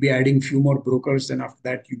 So we'll be adding few more brokers. Then after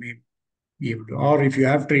that, you may be able to, or if you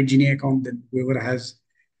have Trade Genie account, then whoever has,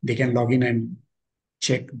 they can log in and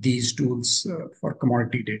check these tools for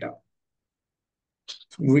commodity data.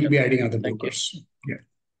 So we'll be adding other brokers. Yeah.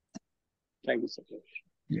 Thank you so much.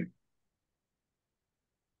 Yeah.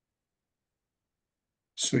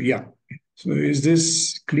 So yeah. So is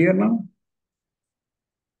this clear now?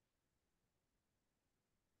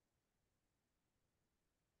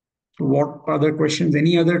 So what other questions?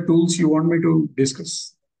 Any other tools you want me to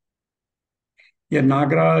discuss? Yeah,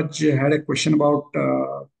 Nagraj had a question about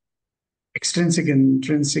extrinsic,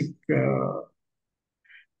 intrinsic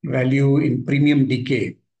value in Premium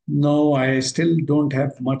Decay. No, I still don't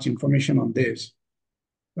have much information on this.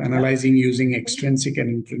 Analyzing using extrinsic and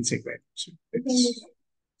intrinsic values.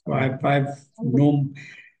 So I have no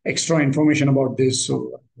extra information about this,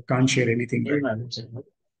 so I can't share anything.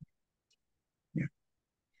 Yeah.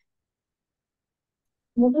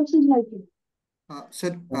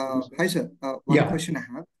 Sir, hi sir. One question I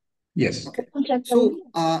have. Yes. Okay. So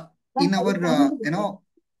in our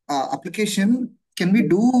application, can we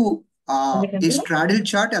do a straddle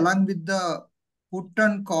chart along with the put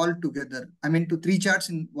and call together? I mean, to 3 charts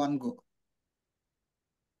in one go.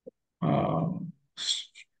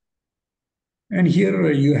 And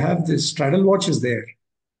here you have this straddle watch is there.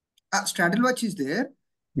 Straddle watch is there,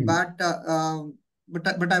 but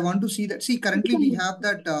I want to see that. See, currently we have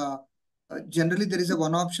that. Generally, there is a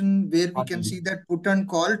one option where we can see that put and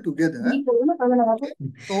call together. Okay.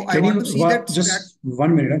 So I want to see that. Just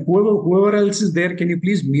 1 minute. Whoever else is there, can you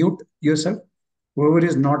please mute yourself? Whoever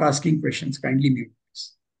is not asking questions, kindly mute.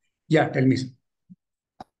 Yeah, tell me.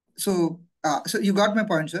 So you got my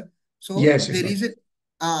point, sir. So yes, there is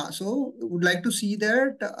a. So would like to see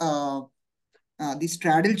that the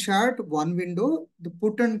straddle chart one window, the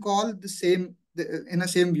put and call the same. In a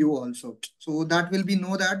same view also, so that will be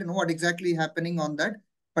know that what exactly happening on that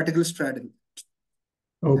particular straddle.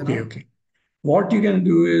 Okay, okay. What you can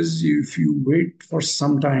do is, if you wait for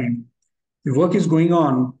some time, the work is going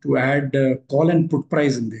on to add call and put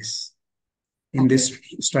price in this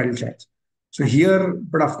straddle chart. So here,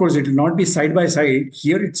 but of course, it will not be side by side.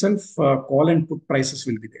 Here itself, call and put prices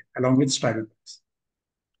will be there along with straddle price.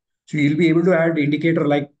 So you'll be able to add indicator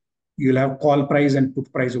like you'll have call price and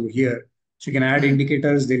put price over here. So you can add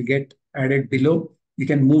indicators, they'll get added below. You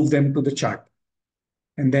can move them to the chart.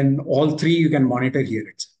 And then all three you can monitor here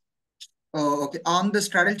itself. Oh, okay. On the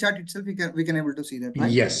straddle chart itself, we can able to see that, right?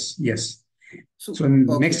 Yes, yes. So okay.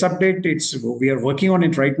 Next update, we are working on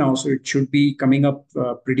it right now. So it should be coming up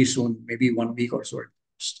pretty soon, maybe 1 week or so.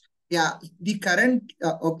 Yeah, the current,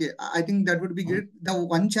 okay, I think that would be good. The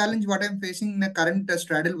one challenge what I'm facing in the current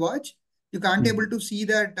straddle watch, you can't able to see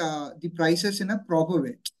that the prices in a proper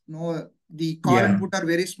way. No, the call and put are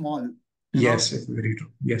very small. Yes, very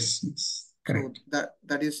true. Yes, yes, correct. So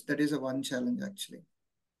that is a one challenge actually.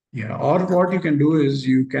 Yeah, or what you can do is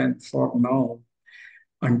you can, for now,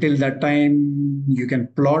 until that time, you can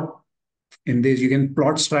plot in this, you can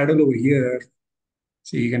plot straddle over here.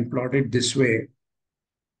 So you can plot it this way.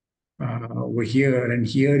 Over here and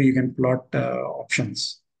here you can plot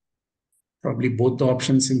options. Probably both the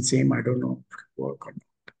options in same. I don't know if it will work or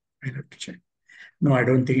not. I'll have to check. No, I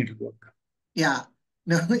don't think it will work. Yeah,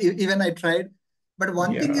 no, even I tried. But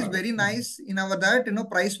one thing is very nice in our that,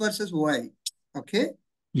 price versus OI. Okay.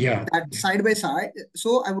 Yeah. That side by side.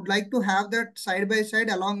 So I would like to have that side by side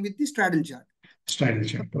along with the straddle chart. Straddle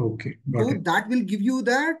chart. Okay. Got it. That will give you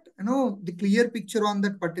that, the clear picture on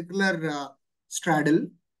that particular straddle.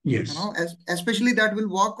 Yes. Especially that will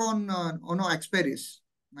work on expiries.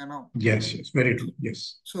 Yes, yes, very true.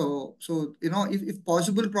 Yes. So if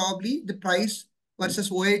possible, probably the price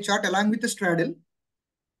versus OA chart along with the straddle,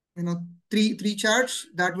 three charts,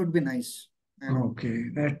 that would be nice. Okay,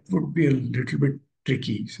 that would be a little bit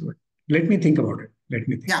tricky. So let me think about it. Let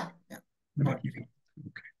me think. Yeah. Okay.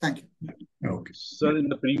 Thank you. Okay. Sir, in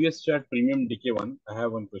the previous chart, Premium Decay one, I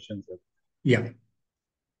have one question, sir. Yeah.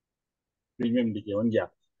 Premium Decay one, yeah.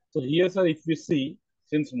 So here, sir, if we see,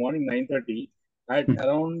 since morning 9:30, at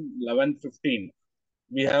around 11:15,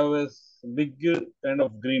 we have a big kind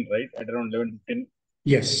of green, right? At around 11:15.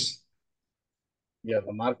 Yes. Yeah,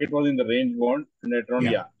 the market was in the range bound, and at around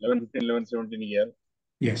 11:15, 11:17 here.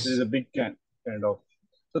 Yes. There is a big kind of.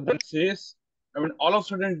 So that says, all of a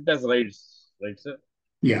sudden it has rise, right, sir?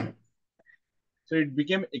 Yeah. So it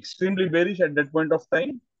became extremely bearish at that point of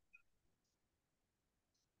time.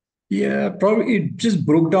 Yeah, probably it just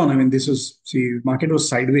broke down. This was, market was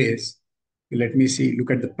sideways. Let me see,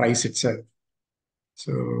 look at the price itself.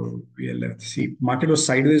 So let's see, market was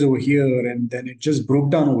sideways over here and then it just broke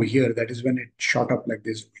down over here. That is when it shot up like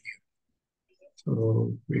this over here.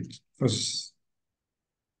 So it was,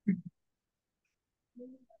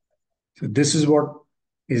 so this is what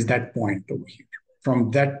is that point over here.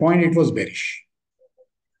 From that point, it was bearish.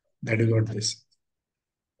 That is what this is.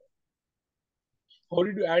 How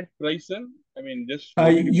did you add price, sir? Just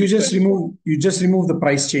you just remove the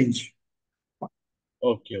price change.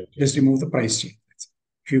 Okay. Just remove the price change.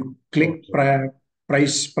 If you click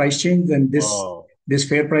price change, then this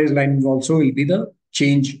fair price line also will be the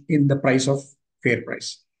change in the price of fair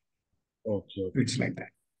price. Okay. It's like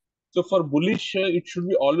that. So for bullish, it should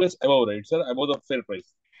be always above, right, sir? Above the fair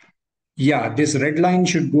price. Yeah, this red line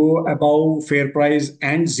should go above fair price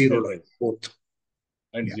and zero line, both.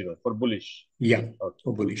 And zero for bullish. Yeah,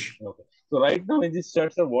 for bullish. Okay. So right now in this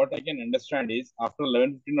chart, sir, what I can understand is after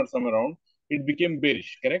 11:15 or some around, it became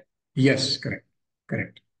bearish, correct? Yes, correct.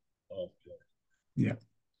 Okay. Yeah.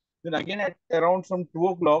 Then again at around some 2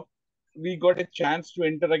 o'clock, we got a chance to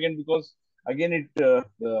enter again because again it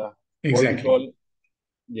exactly. What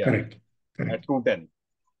we call correct. At 2:10.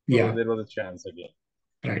 So there was a chance again.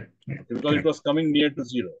 Right. Because it was coming near to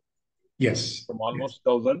zero. Yes. From almost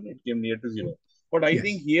 1,000, it came near to zero. But I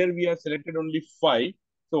think here we have selected only 5.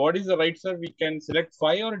 So what is the right, sir? We can select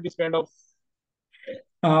 5 or it is kind of...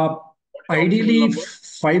 Ideally,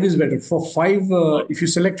 5 is better. For 5, if you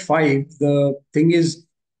select 5, the thing is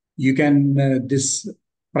you can, this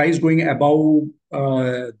price going above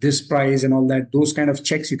this price and all that, those kind of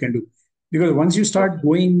checks you can do. Because once you start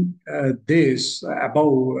going this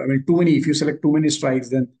above, too many, if you select too many strikes,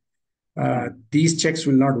 then these checks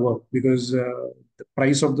will not work because the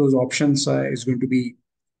price of those options is going to be,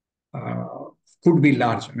 could be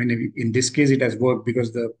large. In this case, it has worked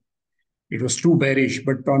because it was too bearish.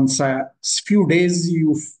 But on few days,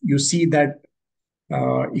 you see that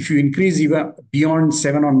if you increase even beyond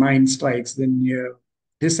 7 or 9 strikes, then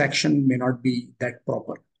this action may not be that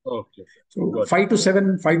proper. Okay. So 5 to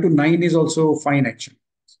 7, 5 to 9 is also fine action.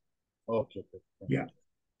 Okay. Yeah.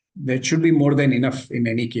 That should be more than enough in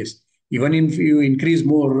any case. Even if you increase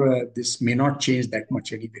more, this may not change that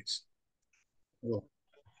much anyways. Oh.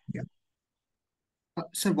 Yeah.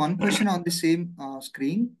 Sir, one question on the same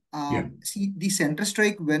screen. See the center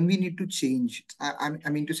strike when we need to change. I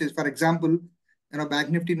mean to say, for example, Bank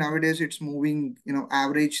Nifty nowadays it's moving,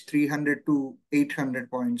 average 300 to 800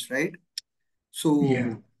 points, right? So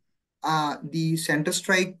the center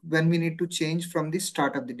strike when we need to change from the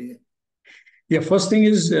start of the day. Yeah, first thing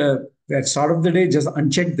is at start of the day, just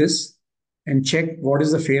uncheck this and check what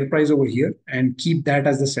is the fair price over here and keep that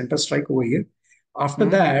as the center strike over here. After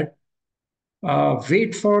that,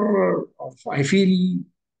 wait for, I feel,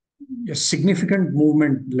 a significant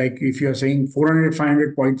movement. Like if you're saying 400,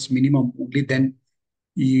 500 points minimum, only then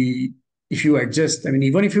if you adjust, I mean,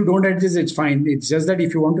 even if you don't adjust, it's fine. It's just that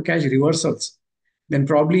if you want to catch reversals, then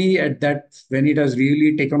probably at that, when it has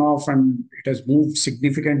really taken off and it has moved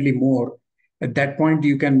significantly more, at that point,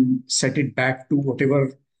 you can set it back to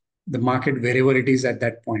whatever the market, wherever it is at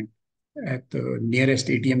that point. At the nearest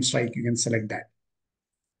ATM strike, you can select that.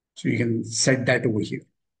 So you can set that over here.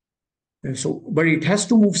 So, but it has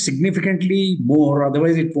to move significantly more,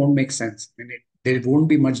 otherwise it won't make sense. I mean, there won't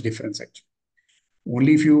be much difference actually.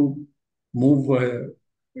 Only if you move,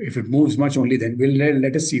 if it moves much, only then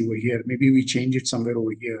let us see over here. Maybe we change it somewhere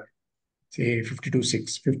over here. Say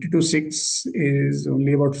 52.6. 52.6 is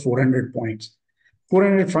only about 400 points.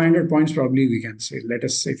 400, 500 points probably we can say. Let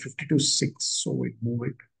us say 52.6. So we move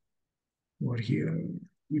it over here.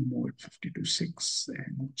 We move it 52.6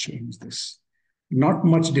 and change this. Not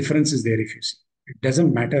much difference is there if you see. It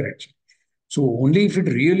doesn't matter actually. So only if it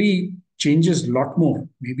really changes a lot more,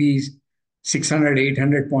 maybe 600,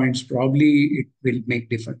 800 points, probably it will make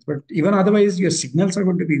difference. But even otherwise, your signals are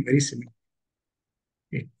going to be very similar.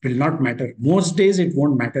 It will not matter. Most days, it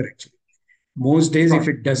won't matter actually. Most days, if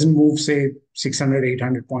it doesn't move, say 600,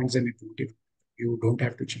 800 points, then it won't. You don't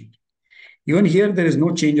have to change. Even here, there is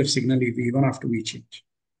no change of signal even after we change.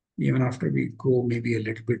 Even after we go maybe a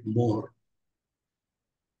little bit more.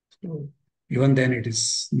 So even then, it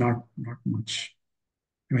is not much.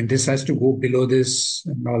 I mean, this has to go below this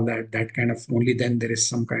and all that kind of, only then there is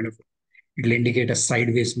some kind of, it'll indicate a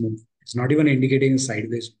sideways move. It's not even indicating a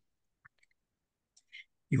sideways.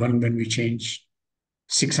 Even when we change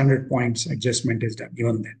 600 points, adjustment is done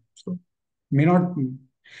even then. So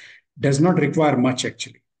does not require much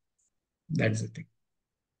actually. That's the thing.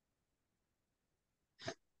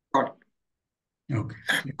 Got it. Okay.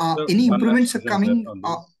 Any improvements are coming?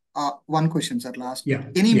 One question, sir, last.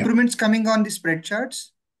 Any improvements coming on the spread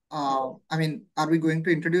charts? I mean, are we going to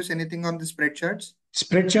introduce anything on the spread charts?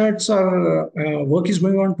 Spread charts are, work is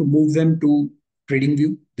going on to move them to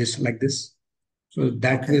TradingView, like this. So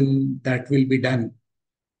that will be done.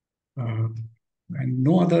 And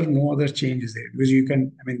no other changes there, because you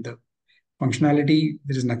can, I mean, the functionality,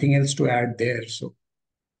 there is nothing else to add there. So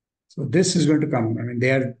this is going to come. I mean,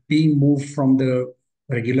 they are being moved from the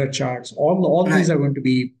regular charts. All these are going to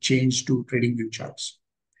be changed to TradingView charts.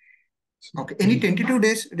 So okay. Any tentative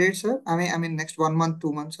dates, sir? I mean, next 1 month,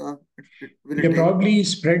 2 months, will it probably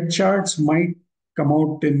spread charts might come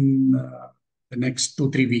out in the next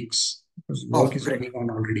 2-3 weeks, because work is going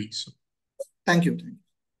on already. So thank you.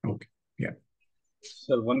 Okay. Yeah.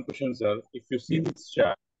 Sir, one question, sir. If you see this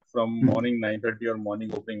chart from morning 9:30 or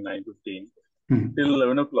morning opening 9:15 till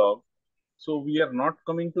 11 o'clock, so we are not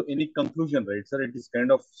coming to any conclusion, right, sir? It is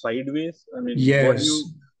kind of sideways. I mean, yes.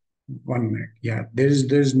 1 minute. Yeah. There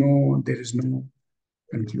is no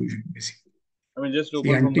conclusion basically. I mean, just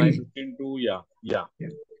open from 9:15 to yeah.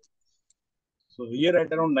 So here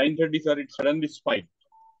at around 9:30, sir, it suddenly spiked.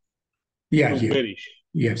 Yeah. Bearish.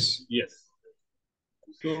 Yes.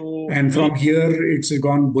 So and from here it's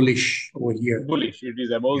gone bullish over here. Bullish. It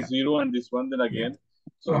is above zero, and this one then again.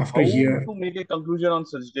 So after how here to make a conclusion on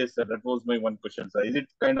such days, sir? That was my one question, sir. Is it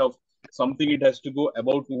kind of something it has to go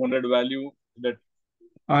above 200 value? That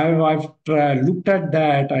I've looked at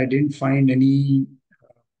that. I didn't find any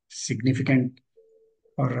significant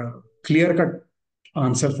or clear-cut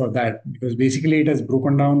answer for that, because basically it has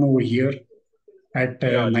broken down over here at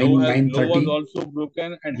low 9:30. was also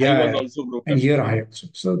broken and high was also broken. And here high also.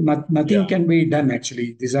 So nothing can be done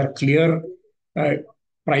actually. These are clear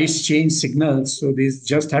price change signals. So these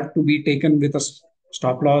just have to be taken with a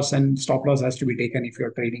stop loss, and stop loss has to be taken if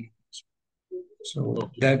you're trading.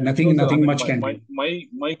 So that nothing much can do.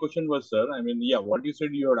 My question was, sir, I mean, what you said,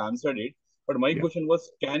 you had answered it. But my question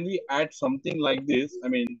was, can we add something like this? I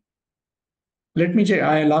mean, let me check.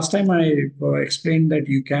 Last time I explained that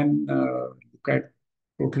you can look at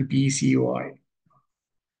total PECOI.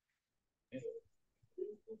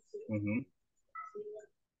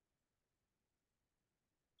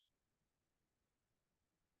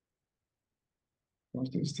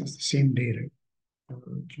 It's the same day, right?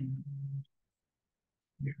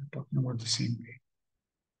 We are talking about the same day.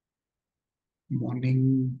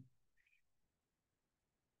 Morning.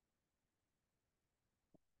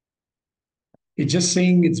 It's just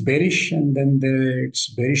saying it's bearish, and then it's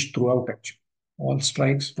bearish throughout actually. All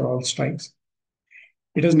strikes for all strikes.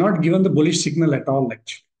 It has not given the bullish signal at all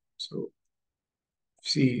actually. So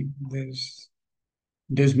see,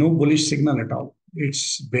 there's no bullish signal at all.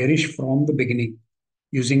 It's bearish from the beginning.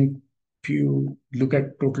 Using, if you look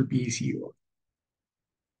at total PEC,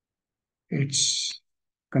 its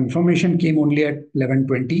confirmation came only at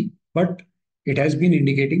 11:20, but it has been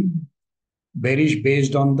indicating bearish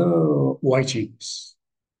based on the Y chains.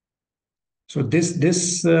 So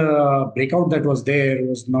this breakout that was there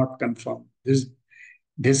was not confirmed.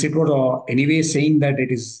 This it was anyway saying that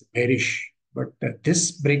it is bearish, but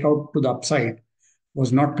this breakout to the upside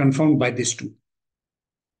was not confirmed by this two.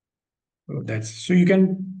 So you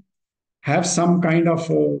can have some kind of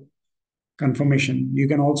confirmation. You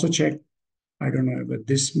can also check. I don't know, but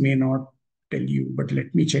this may not tell you. But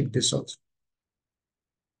let me check this also.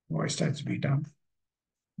 Voice stats beta,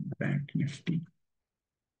 Bank Nifty.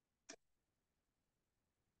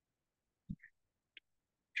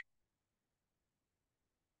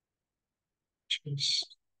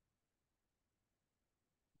 Just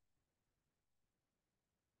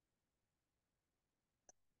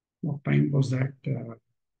what time was that?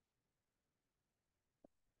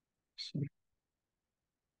 Sorry.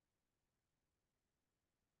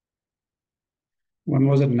 One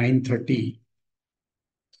was at 9:30.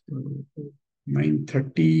 So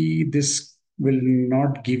 9:30, this will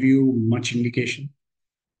not give you much indication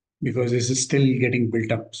because this is still getting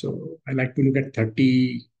built up. So I like to look at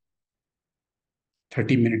 30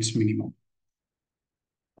 minutes minimum.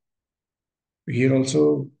 Here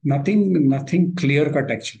also, nothing clear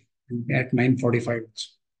cut actually at 9:45,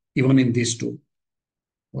 even in these two.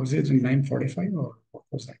 Was it in 9:45 or what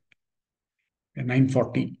was that?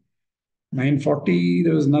 9:40. 9:40,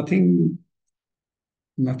 there was nothing,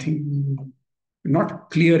 not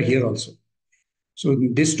clear here also. So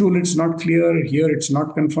in this tool, it's not clear. Here, it's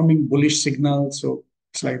not confirming bullish signal. So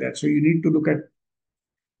it's like that. So you need to look at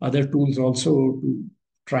other tools also to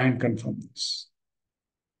try and confirm this.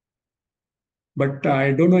 But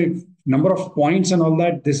I don't know if number of points and all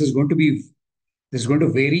that, this is going to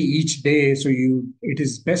vary each day. So it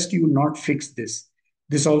is best you not fix this.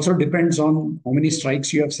 This also depends on how many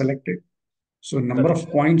strikes you have selected. So number of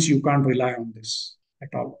points, you can't rely on this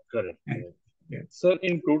at all. Correct. And, yeah. Sir,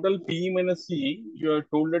 in total PE minus CE, you are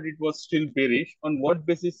told that it was still bearish. On what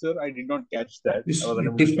basis, sir? I did not catch that. This I was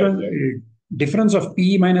unable to catch that. Difference of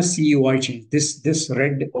PE minus CUI change. This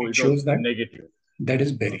red it shows that negative. That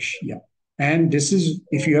is bearish. Okay. Yeah. And this is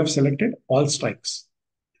if you have selected all strikes.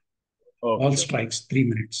 Okay. All strikes, 3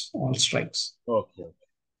 minutes, all strikes. Okay.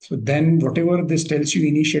 So then whatever this tells you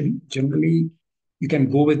initially, generally you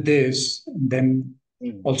can go with this, and then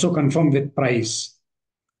also confirm with price.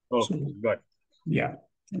 Okay, so, got it. Yeah.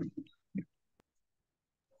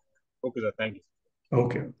 Okay, sir. Thank you.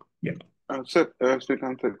 Okay. Yeah. Sir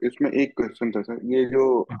Shrikant sir, इसमें एक question था sir, ये जो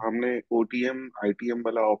हमने OTM ITM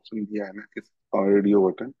वाला option दिया है ना, इस ऑडियो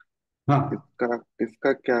बटन,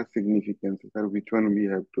 इसका क्या सिग्निफिकेंस है sir? Which one we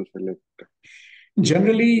have to select?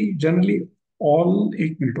 Generally all,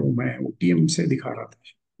 एक मिनट मैं OTM से दिखा रहा था,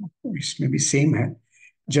 इसमें भी सेम है.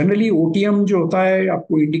 जनरली OTM जो होता है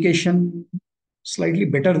आपको इंडिकेशन स्लाइटली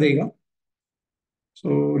बेटर देगा.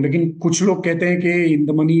 लेकिन कुछ लोग कहते हैं कि इन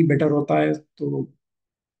द मनी बेटर होता है.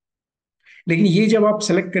 लेकिन ये जब आप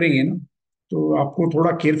सेलेक्ट करेंगे ना, तो आपको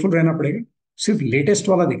थोड़ा केयरफुल रहना पड़ेगा. सिर्फ लेटेस्ट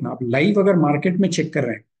वाला देखना. आप लाइव अगर मार्केट में चेक कर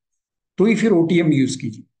रहे हैं तो ही फिर OTM यूज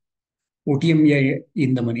कीजिए. OTM या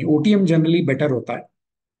in the money. OTM generally better होता है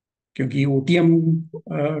क्योंकि OTM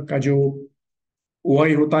का जो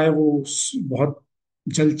OI होता है वो बहुत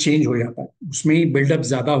जल्द चेंज हो जाता है. उसमें ही बिल्डअप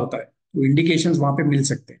ज्यादा होता है, तो इंडिकेशंस वहां पे मिल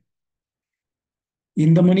सकते हैं.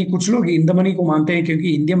 इन द मनी, कुछ लोग इन द मनी को मानते हैं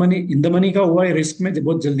क्योंकि इन द मनी का OI रिस्क में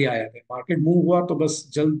बहुत जल्दी आ जाता है. मार्केट मूव हुआ तो बस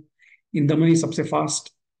जल्द इन द मनी सबसे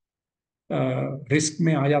फास्ट रिस्क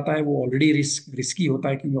में आ जाता है. वो ऑलरेडी रिस्की होता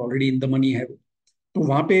है क्योंकि ऑलरेडी इन द मनी है वो. तो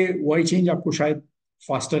वहां पे OI चेंज आपको शायद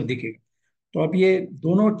फास्टर दिखेगा. तो आप ये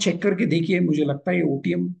दोनों चेक करके देखिए. मुझे लगता है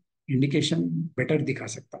OTM इंडिकेशन बेटर दिखा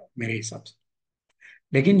सकता है मेरे हिसाब से.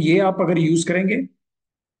 लेकिन ये आप अगर यूज करेंगे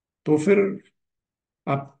तो फिर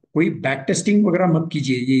आप कोई बैक टेस्टिंग वगैरह मत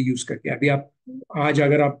कीजिए ये यूज करके. अभी आप आज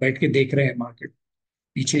अगर आप बैठ के देख रहे हैं मार्केट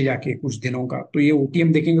पीछे जाके कुछ दिनों का, तो ये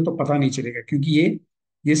OTM देखेंगे तो पता नहीं चलेगा क्योंकि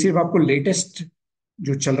ये सिर्फ आपको लेटेस्ट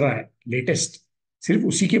जो चल रहा है, लेटेस्ट सिर्फ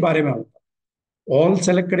उसी के बारे में होता है. ऑल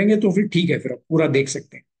सेलेक्ट करेंगे तो फिर ठीक है, फिर आप पूरा देख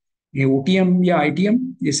सकते हैं. ये OTM या ITM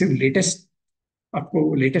ये सिर्फ लेटेस्ट,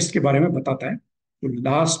 आपको लेटेस्ट के बारे में बताता है. तो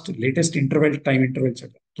लास्ट लेटेस्ट टाइम इंटरवल चल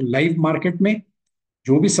रहा है। तो लाइव मार्केट में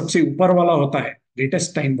जो भी सबसे ऊपर वाला होता है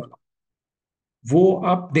लेटेस्ट टाइम वाला, वो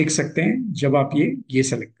आप देख सकते हैं जब आप ये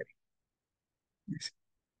सेलेक्ट करें।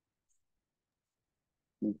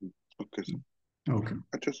 Okay sir. ओके,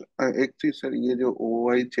 अच्छा सर, एक चीज सर, ये जो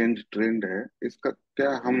ओआई चेंज ट्रेंड है, इसका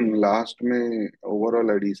क्या हम लास्ट में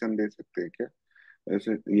ओवरऑल एडिशन दे सकते हैं क्या?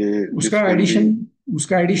 ऐसे ये दिस कैन बी।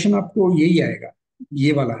 उसका एडिशन आपको यही आएगा,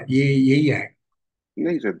 ये वाला यही आएगा।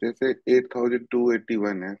 नहीं सर, जैसे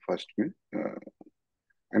 8281 है फर्स्ट में,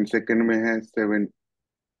 एंड सेकंड में है 7।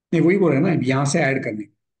 नहीं, वही बोल रहे हैं ना, यहाँ से ऐड करने।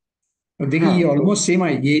 तो देखिए हाँ ये तो ऑलमोस्ट सेम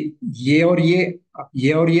है, ये और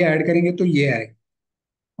ये ऐड करेंगे तो ये आएगा,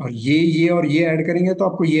 और ये और ये ऐड करेंगे तो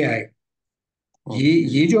आपको ये आएगा। ओके।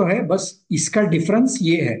 ये जो है बस इसका डिफरेंस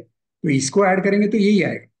ये है, तो इसको ऐड करेंगे तो यही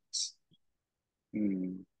आएगा।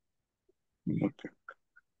 Okay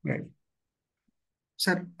right.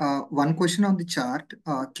 Sir, one question on the chart.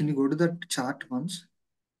 Can you go to the chart once?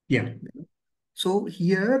 Yeah. So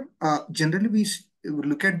here, generally we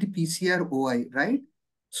look at the PCR OI, right?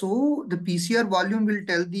 So the PCR volume will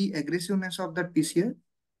tell the aggressiveness of that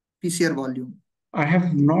PCR volume. I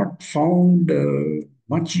have not found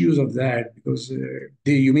much use of that because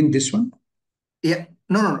you mean this one? Yeah,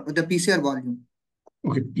 no, the PCR volume.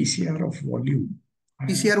 Okay, PCR of volume.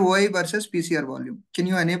 PCR OI versus PCR volume. Can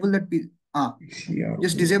you enable that? PCR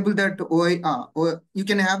just disable that OI. You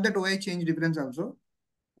can have that OI change difference also.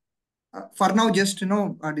 For now, just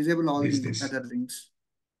disable all the other things.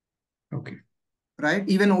 Okay. Right?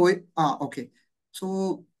 Even OI. Okay.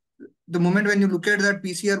 So the moment when you look at that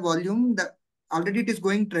PCR volume, that already it is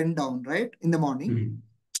going trend down, right? In the morning.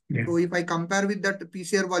 Mm-hmm. Yeah. So if I compare with that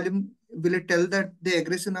PCR volume, will it tell that the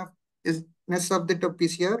aggressiveness of the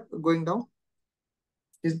PCR going down?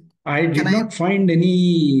 I did not find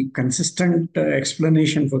any consistent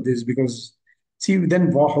explanation for this, because see,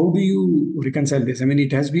 then how do you reconcile this? I mean,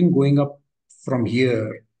 it has been going up from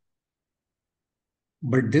here,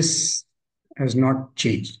 but this has not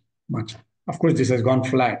changed much. Of course, this has gone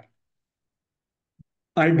flat.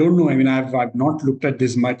 I don't know. I mean, I've not looked at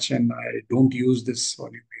this much, and I don't use this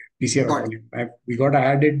volume, PCR volume. We got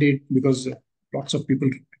added it because lots of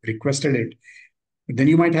people requested it. But then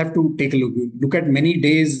you might have to take a look at many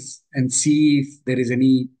days and see if there is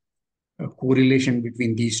any correlation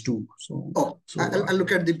between these two. So, I'll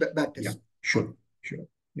look at the backtest. Yeah, sure.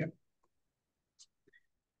 Yeah.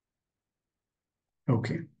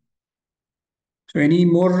 Okay. So, any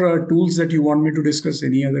more tools that you want me to discuss?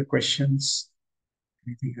 Any other questions?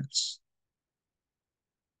 Anything else?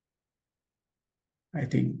 I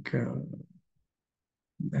think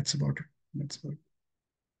that's about it.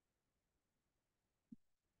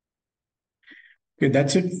 Okay,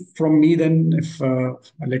 that's it from me then. If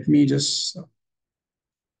let me just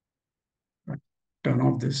turn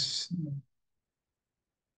off this.